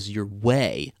 that was your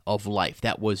way of life.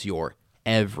 That was your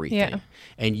everything. Yeah.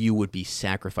 And you would be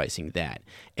sacrificing that.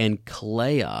 And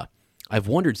Kleya, I've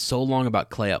wondered so long about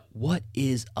Kleya. What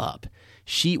is up?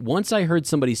 Once I heard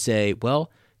somebody say,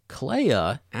 well,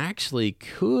 Kleya actually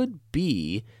could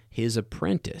be his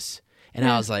apprentice. And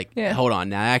I was like, hold on.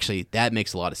 Now, actually, that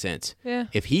makes a lot of sense. Yeah.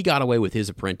 If he got away with his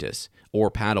apprentice or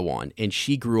Padawan, and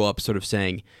she grew up sort of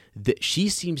saying that she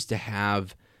seems to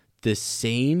have the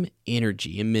same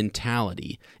energy and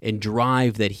mentality and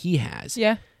drive that he has.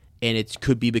 Yeah. And it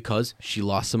could be because she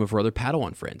lost some of her other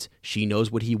Padawan friends. She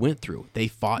knows what he went through. They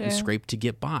fought and scraped to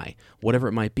get by, whatever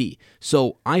it might be.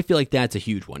 So I feel like that's a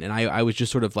huge one. And I was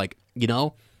just sort of like,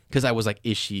 because I was like,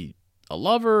 is she a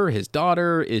lover, his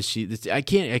daughter? Is she? I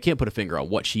can't put a finger on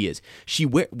what she is.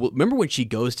 Remember when she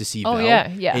goes to see Vel,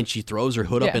 and she throws her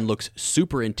hood up and looks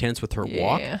super intense with her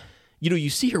walk. You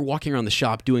see her walking around the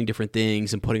shop doing different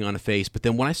things and putting on a face, but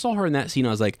then when I saw her in that scene, I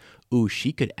was like, ooh,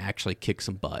 she could actually kick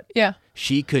some butt. Yeah.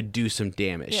 She could do some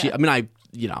damage. Yeah.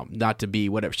 Not to be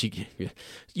whatever.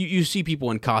 You see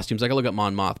people in costumes. Like I look at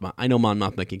Mon Mothma. I know Mon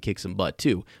Mothma can kick some butt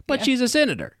too, but she's a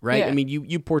senator, right? Yeah. I mean,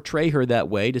 you portray her that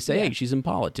way to say, hey, she's in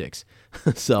politics.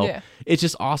 So it's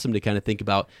just awesome to kind of think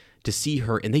about, to see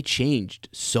her, and they changed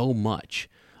so much.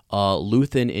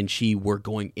 Luthen and she were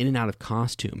going in and out of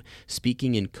costume,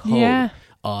 speaking in code,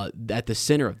 at the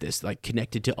center of this, like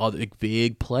connected to other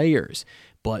big players,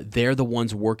 but they're the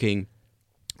ones working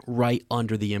right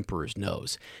under the Emperor's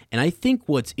nose. And I think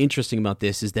what's interesting about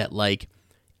this is that, like,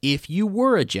 if you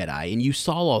were a Jedi and you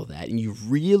saw all that and you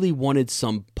really wanted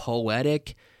some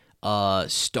poetic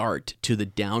start to the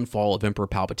downfall of Emperor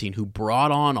Palpatine, who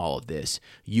brought on all of this,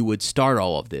 you would start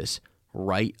all of this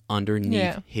right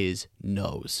underneath his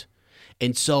nose.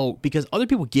 And so, because other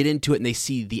people get into it and they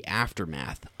see the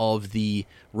aftermath of the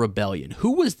rebellion,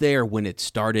 who was there when it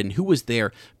started, and who was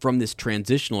there from this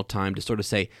transitional time to sort of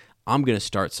say, I'm going to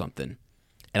start something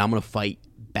and I'm going to fight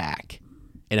back.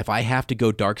 And if I have to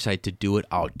go dark side to do it,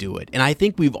 I'll do it. And I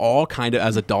think we've all kind of,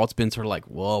 as adults, been sort of like,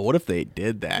 whoa, what if they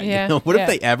did that? Yeah, what if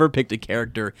they ever picked a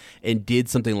character and did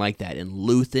something like that? And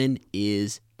Luthen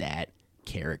is that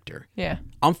character. Yeah.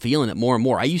 I'm feeling it more and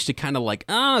more. I used to kind of like,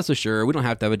 so sure, we don't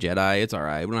have to have a Jedi. It's all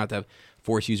right. We don't have to have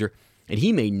Force user. And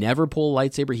he may never pull a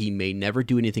lightsaber. He may never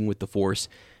do anything with the Force.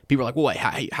 People are like, well,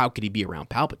 how could he be around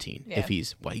Palpatine if he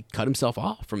cut himself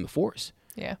off from the Force?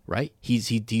 Yeah. Right?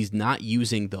 He's not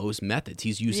using those methods.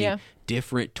 He's using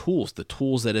different tools, the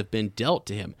tools that have been dealt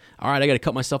to him. All right, I got to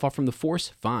cut myself off from the Force?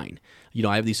 Fine.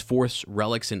 I have these Force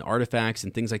relics and artifacts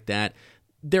and things like that.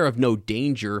 They're of no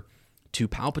danger to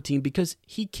Palpatine because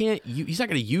he's not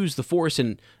going to use the Force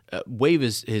and wave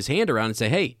his hand around and say,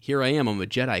 hey, here I am, I'm a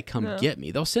Jedi, come get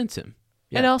me. They'll sense him.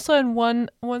 Yeah. And also, in one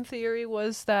theory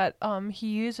was that he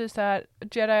uses that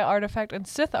Jedi artifact and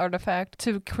Sith artifact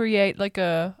to create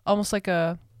almost like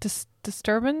a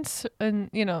disturbance, and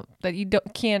that you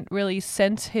can't really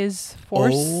sense his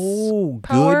Force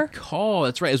power. Good call.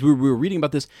 That's right. As we were reading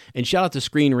about this, and shout out to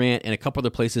Screen Rant and a couple other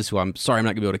places who I'm sorry I'm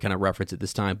not going to be able to kind of reference it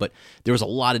this time, but there was a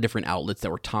lot of different outlets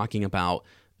that were talking about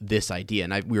this idea,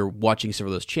 and we were watching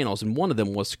several of those channels, and one of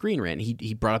them was Screen Rant.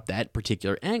 He brought up that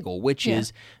particular angle, which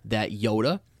is that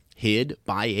Yoda hid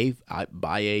by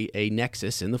a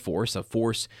nexus in the Force, a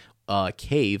Force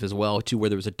cave as well, to where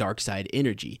there was a dark side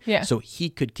energy. Yeah. So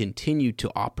he could continue to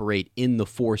operate in the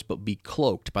Force, but be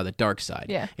cloaked by the dark side.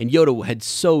 Yeah. And Yoda had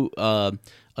so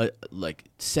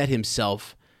set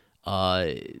himself,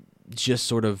 just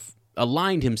sort of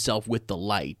aligned himself with the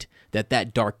light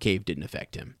that dark cave didn't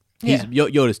affect him.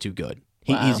 Yoda's too good.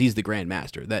 He's the Grand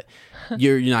Master. That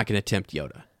you're not going to tempt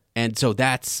Yoda. And so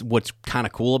that's what's kind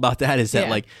of cool about that, is that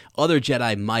like other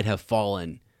Jedi might have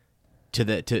fallen to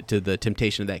the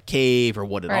temptation of that cave or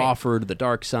what it offered, the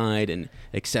dark side and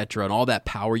etc. and all that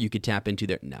power you could tap into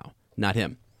there. No, not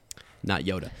him. Not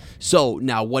Yoda. So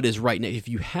now what is right now, if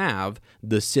you have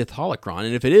the Sith holocron,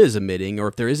 and if it is emitting, or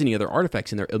if there is any other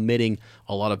artifacts in there emitting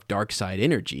a lot of dark side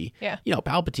energy,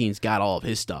 Palpatine's got all of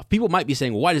his stuff. People might be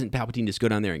saying, well, why doesn't Palpatine just go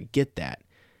down there and get that?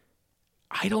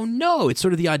 I don't know. It's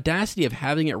sort of the audacity of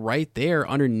having it right there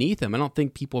underneath him. I don't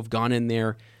think people have gone in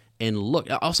there and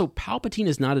looked. Also, Palpatine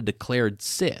is not a declared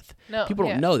Sith. No, people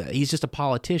don't know that. He's just a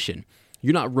politician.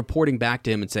 You're not reporting back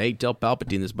to him and say, hey, tell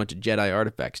Palpatine there's a bunch of Jedi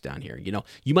artifacts down here.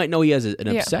 You might know he has an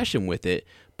obsession with it,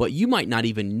 but you might not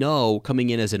even know, coming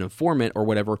in as an informant or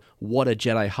whatever, what a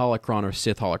Jedi holocron or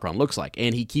Sith holocron looks like.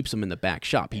 And he keeps them in the back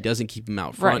shop. He doesn't keep them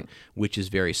out front, which is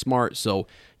very smart. So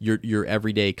your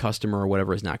everyday customer or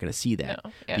whatever is not going to see that.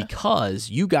 No. Yeah. Because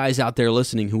you guys out there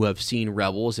listening who have seen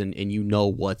Rebels and you know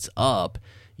what's up,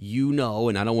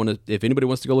 and I don't want to, if anybody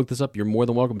wants to go look this up, you're more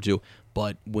than welcome to,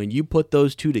 but when you put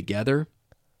those two together,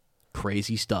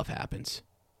 crazy stuff happens.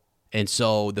 And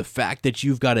so the fact that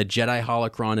you've got a Jedi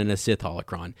holocron and a Sith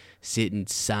holocron sitting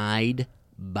side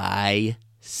by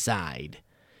side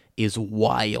is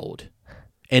wild.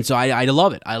 And so I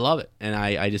love it. I love it. And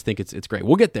I just think it's great.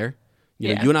 We'll get there.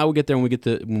 You and I will get there when we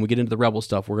get into the Rebel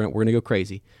stuff. We're gonna go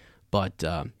crazy. But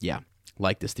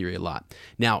like this theory a lot.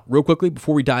 Now, real quickly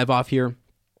before we dive off here,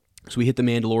 so we hit the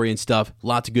Mandalorian stuff,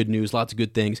 lots of good news, lots of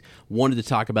good things. Wanted to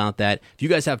talk about that. If you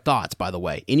guys have thoughts, by the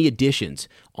way, any additions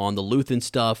on the Luthen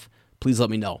stuff, please let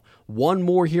me know. One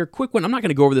more here, quick one. I'm not going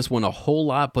to go over this one a whole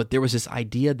lot, but there was this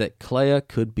idea that Kleya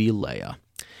could be Leia.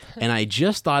 And I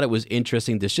just thought it was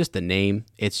interesting. There's just the name.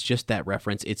 It's just that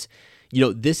reference. It's,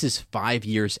 this is 5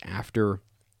 years after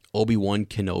Obi-Wan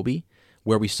Kenobi,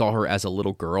 where we saw her as a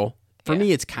little girl. For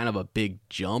me, it's kind of a big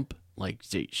jump. Like,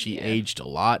 she aged a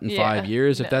lot in 5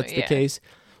 years, if that's the case.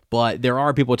 But there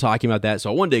are people talking about that,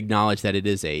 so I wanted to acknowledge that it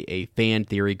is a fan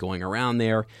theory going around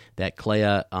there, that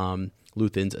Kleya,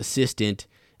 Luthen's assistant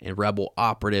and rebel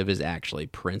operative, is actually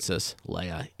Princess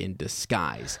Leia in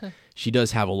disguise. She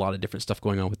does have a lot of different stuff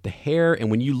going on with the hair, and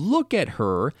when you look at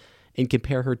her and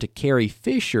compare her to Carrie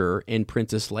Fisher in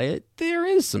Princess Leia, there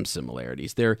is some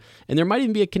similarities there, and there might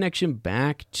even be a connection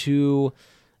back to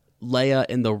Leia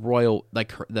and the royal,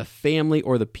 like the family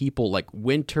or the people like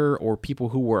Winter or people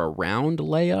who were around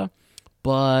Leia,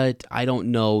 but I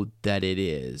don't know that it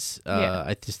is.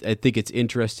 I think it's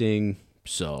interesting.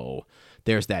 So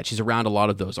there's that. She's around a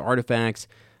lot of those artifacts.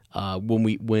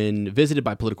 When visited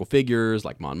by political figures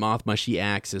like Mon Mothma, she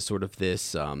acts as sort of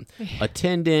this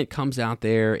attendant, comes out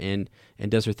there and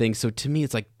does her thing. So to me,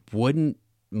 it's like, wouldn't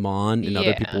Mon and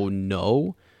other people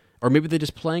know? Or maybe they're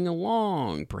just playing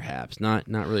along, perhaps. Not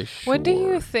really sure. When do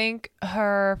you think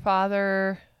her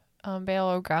father,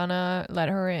 Bail Organa, let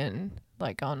her in,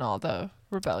 like, on all the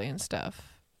rebellion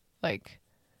stuff? Like...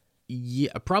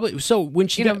 Yeah, probably. So when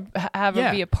she have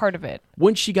her be a part of it.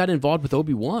 When she got involved with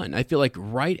Obi-Wan, I feel like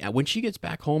when she gets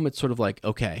back home, it's sort of like,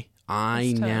 okay,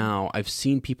 I've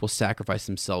seen people sacrifice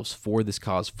themselves for this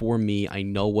cause, for me. I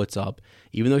know what's up.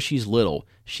 Even though she's little,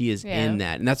 she is in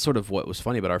that. And that's sort of what was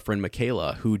funny about our friend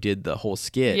Michaela, who did the whole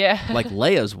skit. Yeah. Like,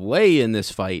 Leia's way in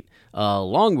this fight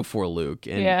long before Luke,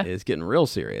 and is getting real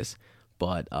serious.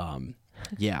 But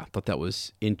I thought that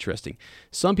was interesting.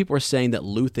 Some people are saying that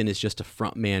Luthen is just a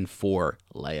front man for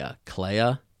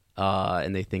Kleya,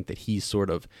 and they think that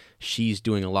she's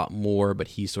doing a lot more, but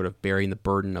he's sort of bearing the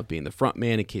burden of being the front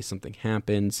man in case something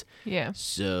happens. Yeah.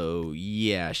 So,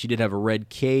 she did have a red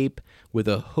cape with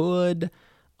a hood,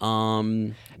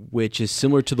 which is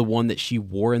similar to the one that she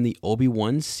wore in the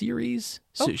Obi-Wan series.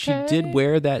 So she did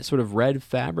wear that sort of red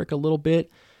fabric a little bit.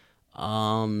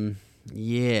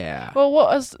 Yeah. Well, what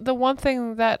was the one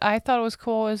thing that I thought was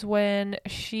cool is when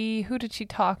who did she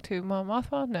talk to? Mon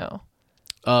Mothma? No.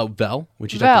 Vel. When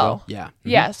she talked to Vel. Yeah. Mm-hmm.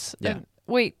 Yes. Yeah.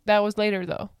 Wait, that was later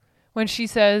though. When she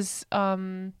says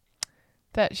that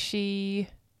she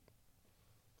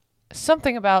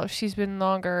something about she's been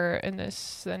longer in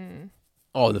this than.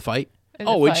 Oh, in the fight.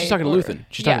 She's talking to Luthen.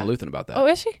 She's talking to Luthen about that. Oh,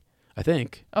 is she? I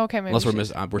think. Okay, maybe. Unless we're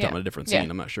talking about a different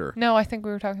scene. I'm not sure. No, I think we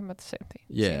were talking about the same thing.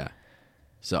 Yeah.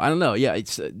 So I don't know. Yeah,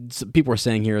 it's people are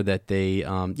saying here that they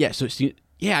I get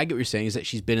what you're saying is that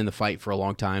she's been in the fight for a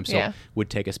long time, so would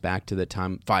take us back to the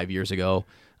time 5 years ago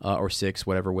or 6,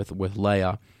 whatever, with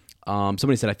Leia.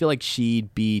 Somebody said I feel like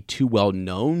she'd be too well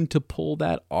known to pull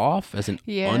that off as an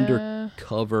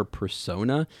undercover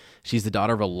persona. She's the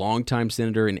daughter of a longtime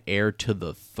senator and heir to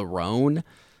the throne.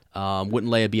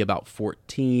 Wouldn't Leia be about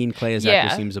 14? Kleya's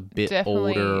actor seems a bit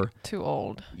older. Too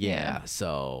old. Yeah.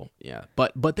 So,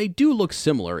 But they do look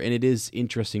similar, and it is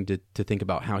interesting to think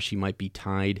about how she might be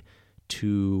tied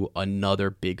to another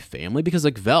big family. Because,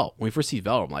 like, Vel, when we first see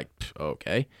Vel, I'm like,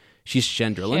 okay. She's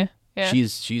Chandrilan. Yeah.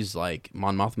 She's like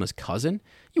Mon Mothma's cousin.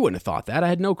 You wouldn't have thought that. I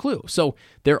had no clue. So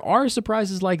there are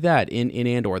surprises like that in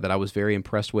Andor that I was very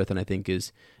impressed with, and I think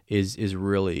is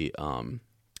really...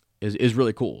 is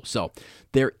really cool. So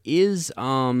there is,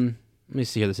 let me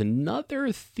see here. There's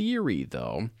another theory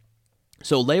though.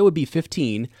 So Leia would be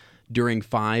 15 during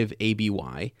 5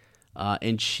 ABY,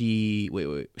 and she'd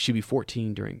be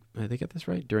 14 during, I think I got this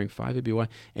right, during 5 ABY,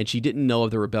 and she didn't know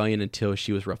of the rebellion until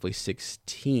she was roughly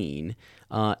 16.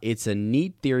 It's a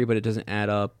neat theory, but it doesn't add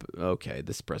up. Okay,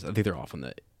 this person, I think they're off on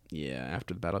the,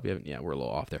 after the battle. Yeah, we're a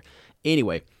little off there.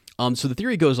 Anyway, so the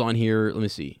theory goes on here. Let me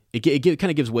see. It kind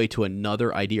of gives way to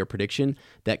another idea or prediction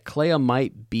that Kleya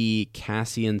might be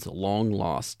Cassian's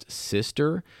long-lost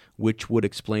sister, which would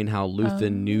explain how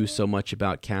Luthen knew so much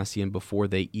about Cassian before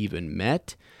they even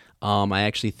met. I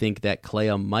actually think that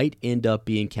Kleya might end up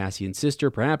being Cassian's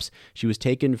sister. Perhaps she was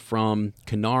taken from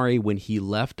Kenari when he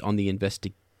left on the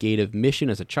investigative mission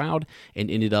as a child and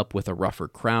ended up with a rougher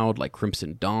crowd like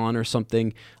Crimson Dawn or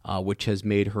something, which has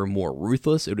made her more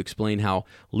ruthless. It would explain how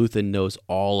Luthen knows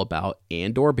all about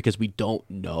Andor, because we don't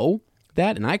know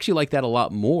that, and I actually like that a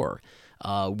lot more.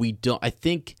 I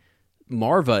think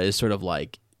Marva is sort of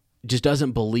like, just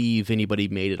doesn't believe anybody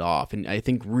made it off, and I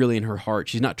think really in her heart,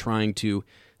 she's not trying to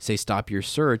say stop your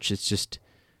search. It's just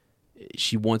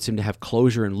she wants him to have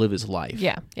closure and live his life.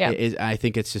 Yeah. I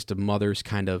think it's just a mother's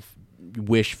kind of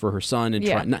wish for her son,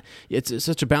 and it's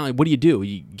such a balance. What do?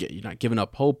 You're not giving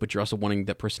up hope, but you're also wanting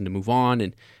that person to move on,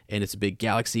 and it's a big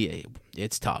galaxy.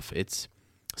 It's tough.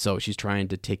 So she's trying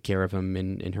to take care of him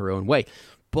in her own way.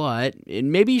 But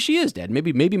maybe she is dead.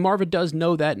 Maybe Marva does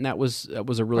know that, and that was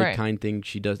a really kind thing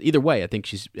she does. Either way, I think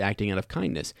she's acting out of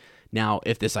kindness. Now,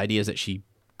 if this idea is that she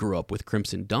grew up with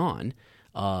Crimson Dawn,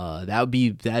 that'd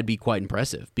be quite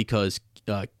impressive, because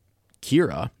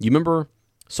Kira, you remember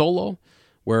Solo,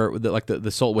 where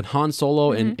the Solo, when Han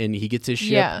Solo and he gets his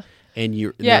ship, and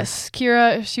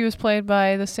Kira, she was played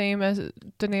by the same as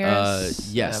Daenerys.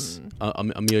 Yes,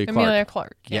 Emilia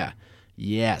Clarke. Yeah.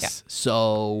 Yes. Yeah.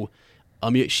 So.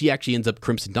 She actually ends up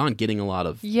Crimson Dawn getting a lot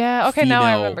of now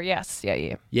I remember. Yes,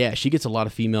 yeah. She gets a lot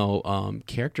of female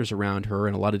characters around her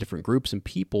and a lot of different groups and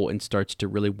people, and starts to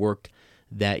really work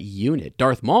that unit.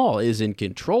 Darth Maul is in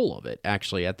control of it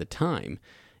actually at the time,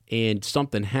 and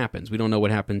something happens. We don't know what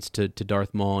happens to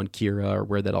Darth Maul and Kira, or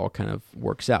where that all kind of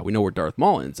works out. We know where Darth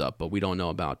Maul ends up, but we don't know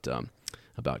about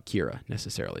Kira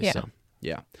necessarily. Yeah. So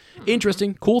yeah,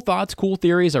 interesting, cool thoughts, cool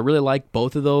theories. I really like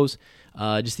both of those.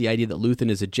 Just the idea that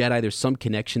Luthen is a Jedi. There's some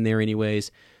connection there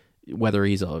anyways, whether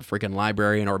he's a freaking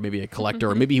librarian or maybe a collector,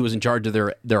 or maybe he was in charge of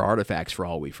their artifacts for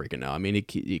all we freaking know. I mean,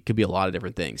 it could be a lot of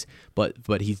different things, but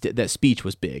that speech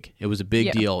was big. It was a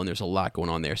big deal, and there's a lot going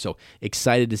on there. So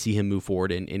excited to see him move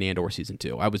forward in Andor Season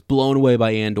 2. I was blown away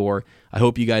by Andor. I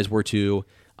hope you guys were too.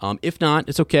 If not,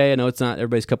 it's okay. I know it's not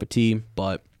everybody's cup of tea,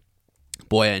 but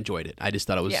boy, I enjoyed it. I just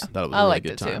thought it was a really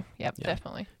good time. Too. Yep,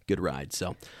 definitely. Good ride.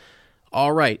 So.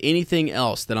 All right. Anything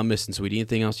else that I'm missing, Sweetie?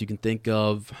 Anything else you can think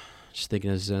of? Just thinking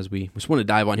as we just want to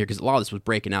dive on here, because a lot of this was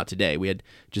breaking out today. We had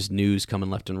just news coming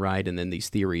left and right, and then these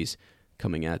theories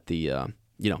coming at the,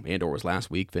 Andor was last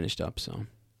week, finished up. So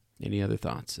any other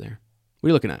thoughts there? What are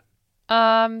you looking at?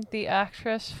 The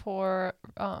actress for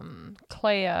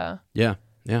Kleya. Yeah.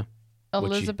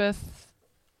 Elizabeth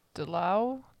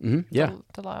Delau.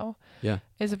 Delau. Yeah.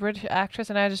 Is a British actress,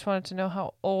 and I just wanted to know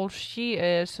how old she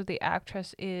is. So the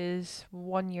actress is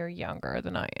 1 year younger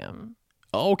than I am.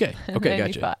 Oh, okay. Okay,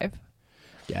 95.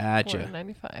 Gotcha. Born in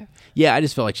 95. Yeah, I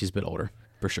just feel like she's a bit older,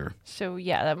 for sure. So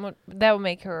yeah, that would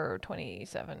make her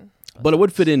 27. But it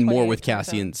would fit in more with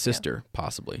Cassian's sister,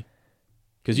 possibly,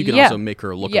 because you can also make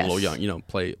her look a little young.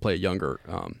 Play a younger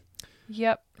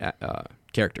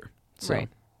character. So, right.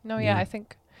 No, I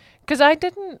think. Because I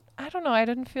don't know, I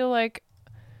didn't feel like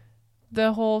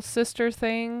the whole sister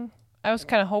thing, I was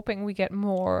kind of hoping we get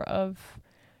more of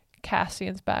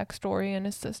Cassian's backstory and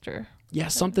his sister. Yeah,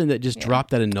 something that just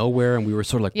dropped out of nowhere, and we were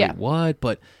sort of like, wait, what?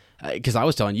 But, because I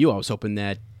was telling you, I was hoping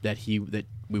that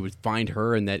we would find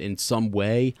her, and that in some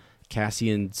way,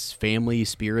 Cassian's family,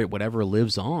 spirit, whatever,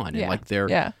 lives on. And like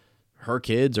her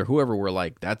kids or whoever were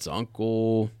like, that's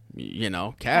Uncle,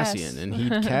 Cassian.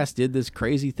 And Cass did this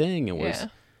crazy thing and was...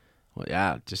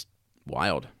 Well, just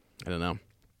wild. I don't know.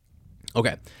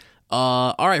 Okay.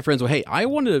 All right, friends. Well, hey, I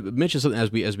wanted to mention something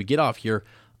as we get off here.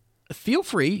 Feel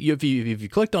free, if you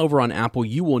clicked over on Apple,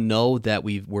 you will know that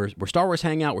we're Star Wars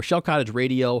Hangout, we're Shell Cottage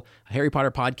Radio, a Harry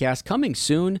Potter podcast, coming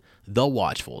soon, The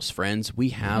Watchfuls, friends.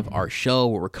 We have our show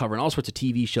where we're covering all sorts of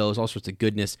TV shows, all sorts of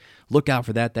goodness. Look out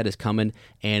for that. That is coming,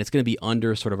 and it's going to be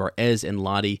under sort of our Ez and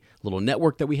Lottie little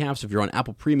network that we have. So if you're on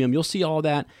Apple Premium, you'll see all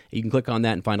that. You can click on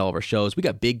that and find all of our shows. We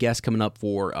got big guests coming up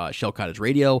for Shell Cottage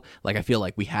Radio. Like, I feel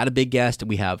like we had a big guest, and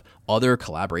we have other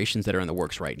collaborations that are in the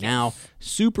works right now.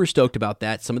 Super stoked about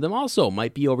that. Some of them also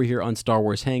might be over here on Star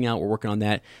Wars Hangout. We're working on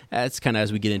that. That's kind of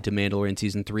as we get into Mandalorian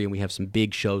Season 3 and we have some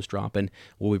big shows dropping.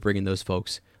 We'll be bringing those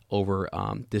folks over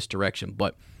this direction.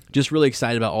 But just really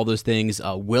excited about all those things.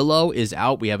 Willow is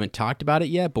out. We haven't talked about it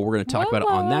yet, but we're going to talk about it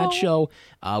on that show.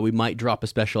 We might drop a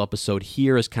special episode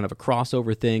here as kind of a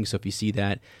crossover thing. So if you see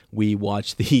that, we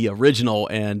watched the original,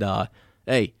 and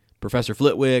hey, Professor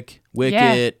Flitwick,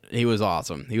 Wicket, he was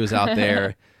awesome. He was out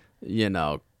there,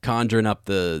 conjuring up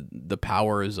the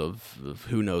powers of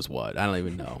who knows what. I don't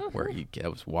even know where that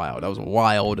was wild. That was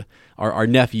wild. Our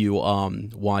nephew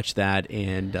watched that,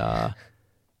 and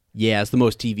it's the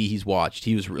most TV he's watched.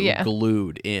 He was really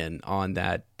glued in on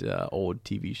that old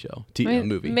TV show,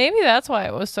 movie. Maybe that's why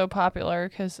it was so popular,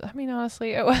 because,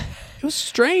 honestly, it was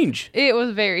strange. It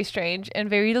was very strange and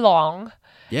very long.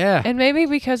 Yeah. And maybe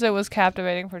because it was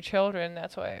captivating for children,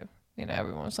 that's why...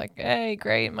 everyone was like, hey,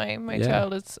 great, my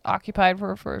child is occupied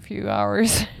for a few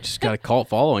hours. Just got a cult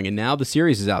following, and now the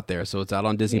series is out there, so it's out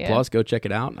on Disney Plus. Go check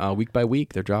it out. Week by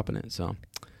week, they're dropping it, so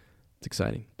it's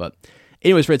exciting. But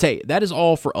anyways, friends, hey, that is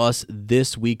all for us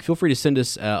this week. Feel free to send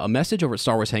us a message over at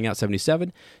Star Wars Hangout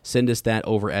 77. Send us that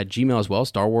over at Gmail as well,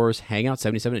 Star Wars Hangout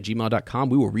 77 at gmail.com.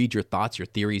 We will read your thoughts, your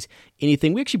theories,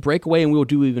 anything. We actually break away, and we will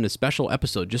do even a special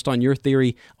episode just on your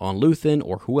theory on Luthen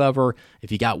or whoever.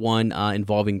 If you got one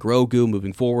involving Grogu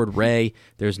moving forward, Rey,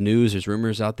 there's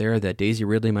rumors out there that Daisy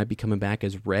Ridley might be coming back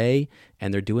as Rey,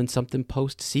 and they're doing something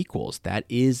post-sequels. That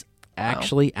is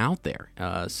actually out there.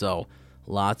 So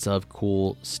lots of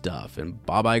cool stuff. And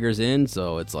Bob Iger's in,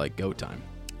 so it's like go time.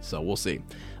 So we'll see.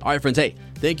 All right, friends. Hey,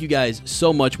 thank you guys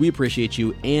so much. We appreciate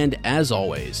you. And as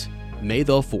always, may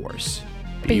the Force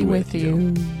be with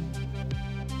you.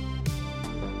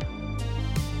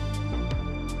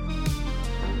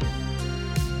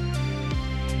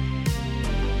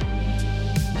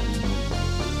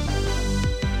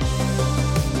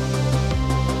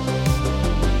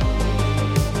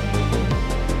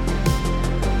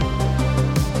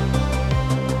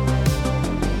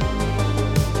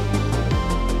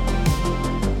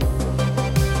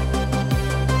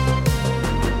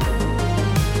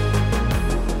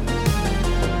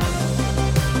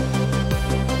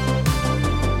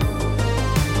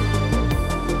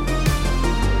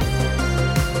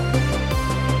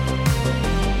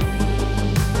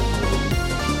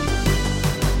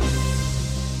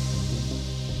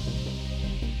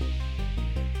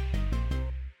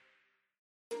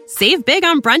 Save big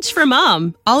on brunch for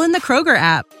mom, all in the Kroger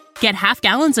app. Get half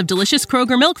gallons of delicious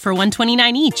Kroger milk for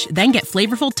 $1.29 each. Then get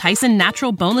flavorful Tyson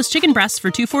natural boneless chicken breasts for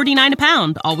 $2.49 a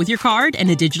pound, all with your card and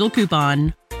a digital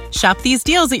coupon. Shop these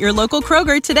deals at your local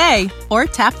Kroger today, or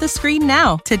tap the screen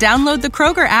now to download the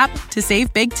Kroger app to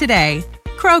save big today.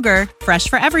 Kroger, fresh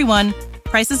for everyone.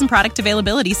 Prices and product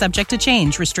availability subject to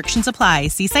change. Restrictions apply.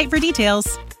 See site for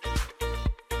details.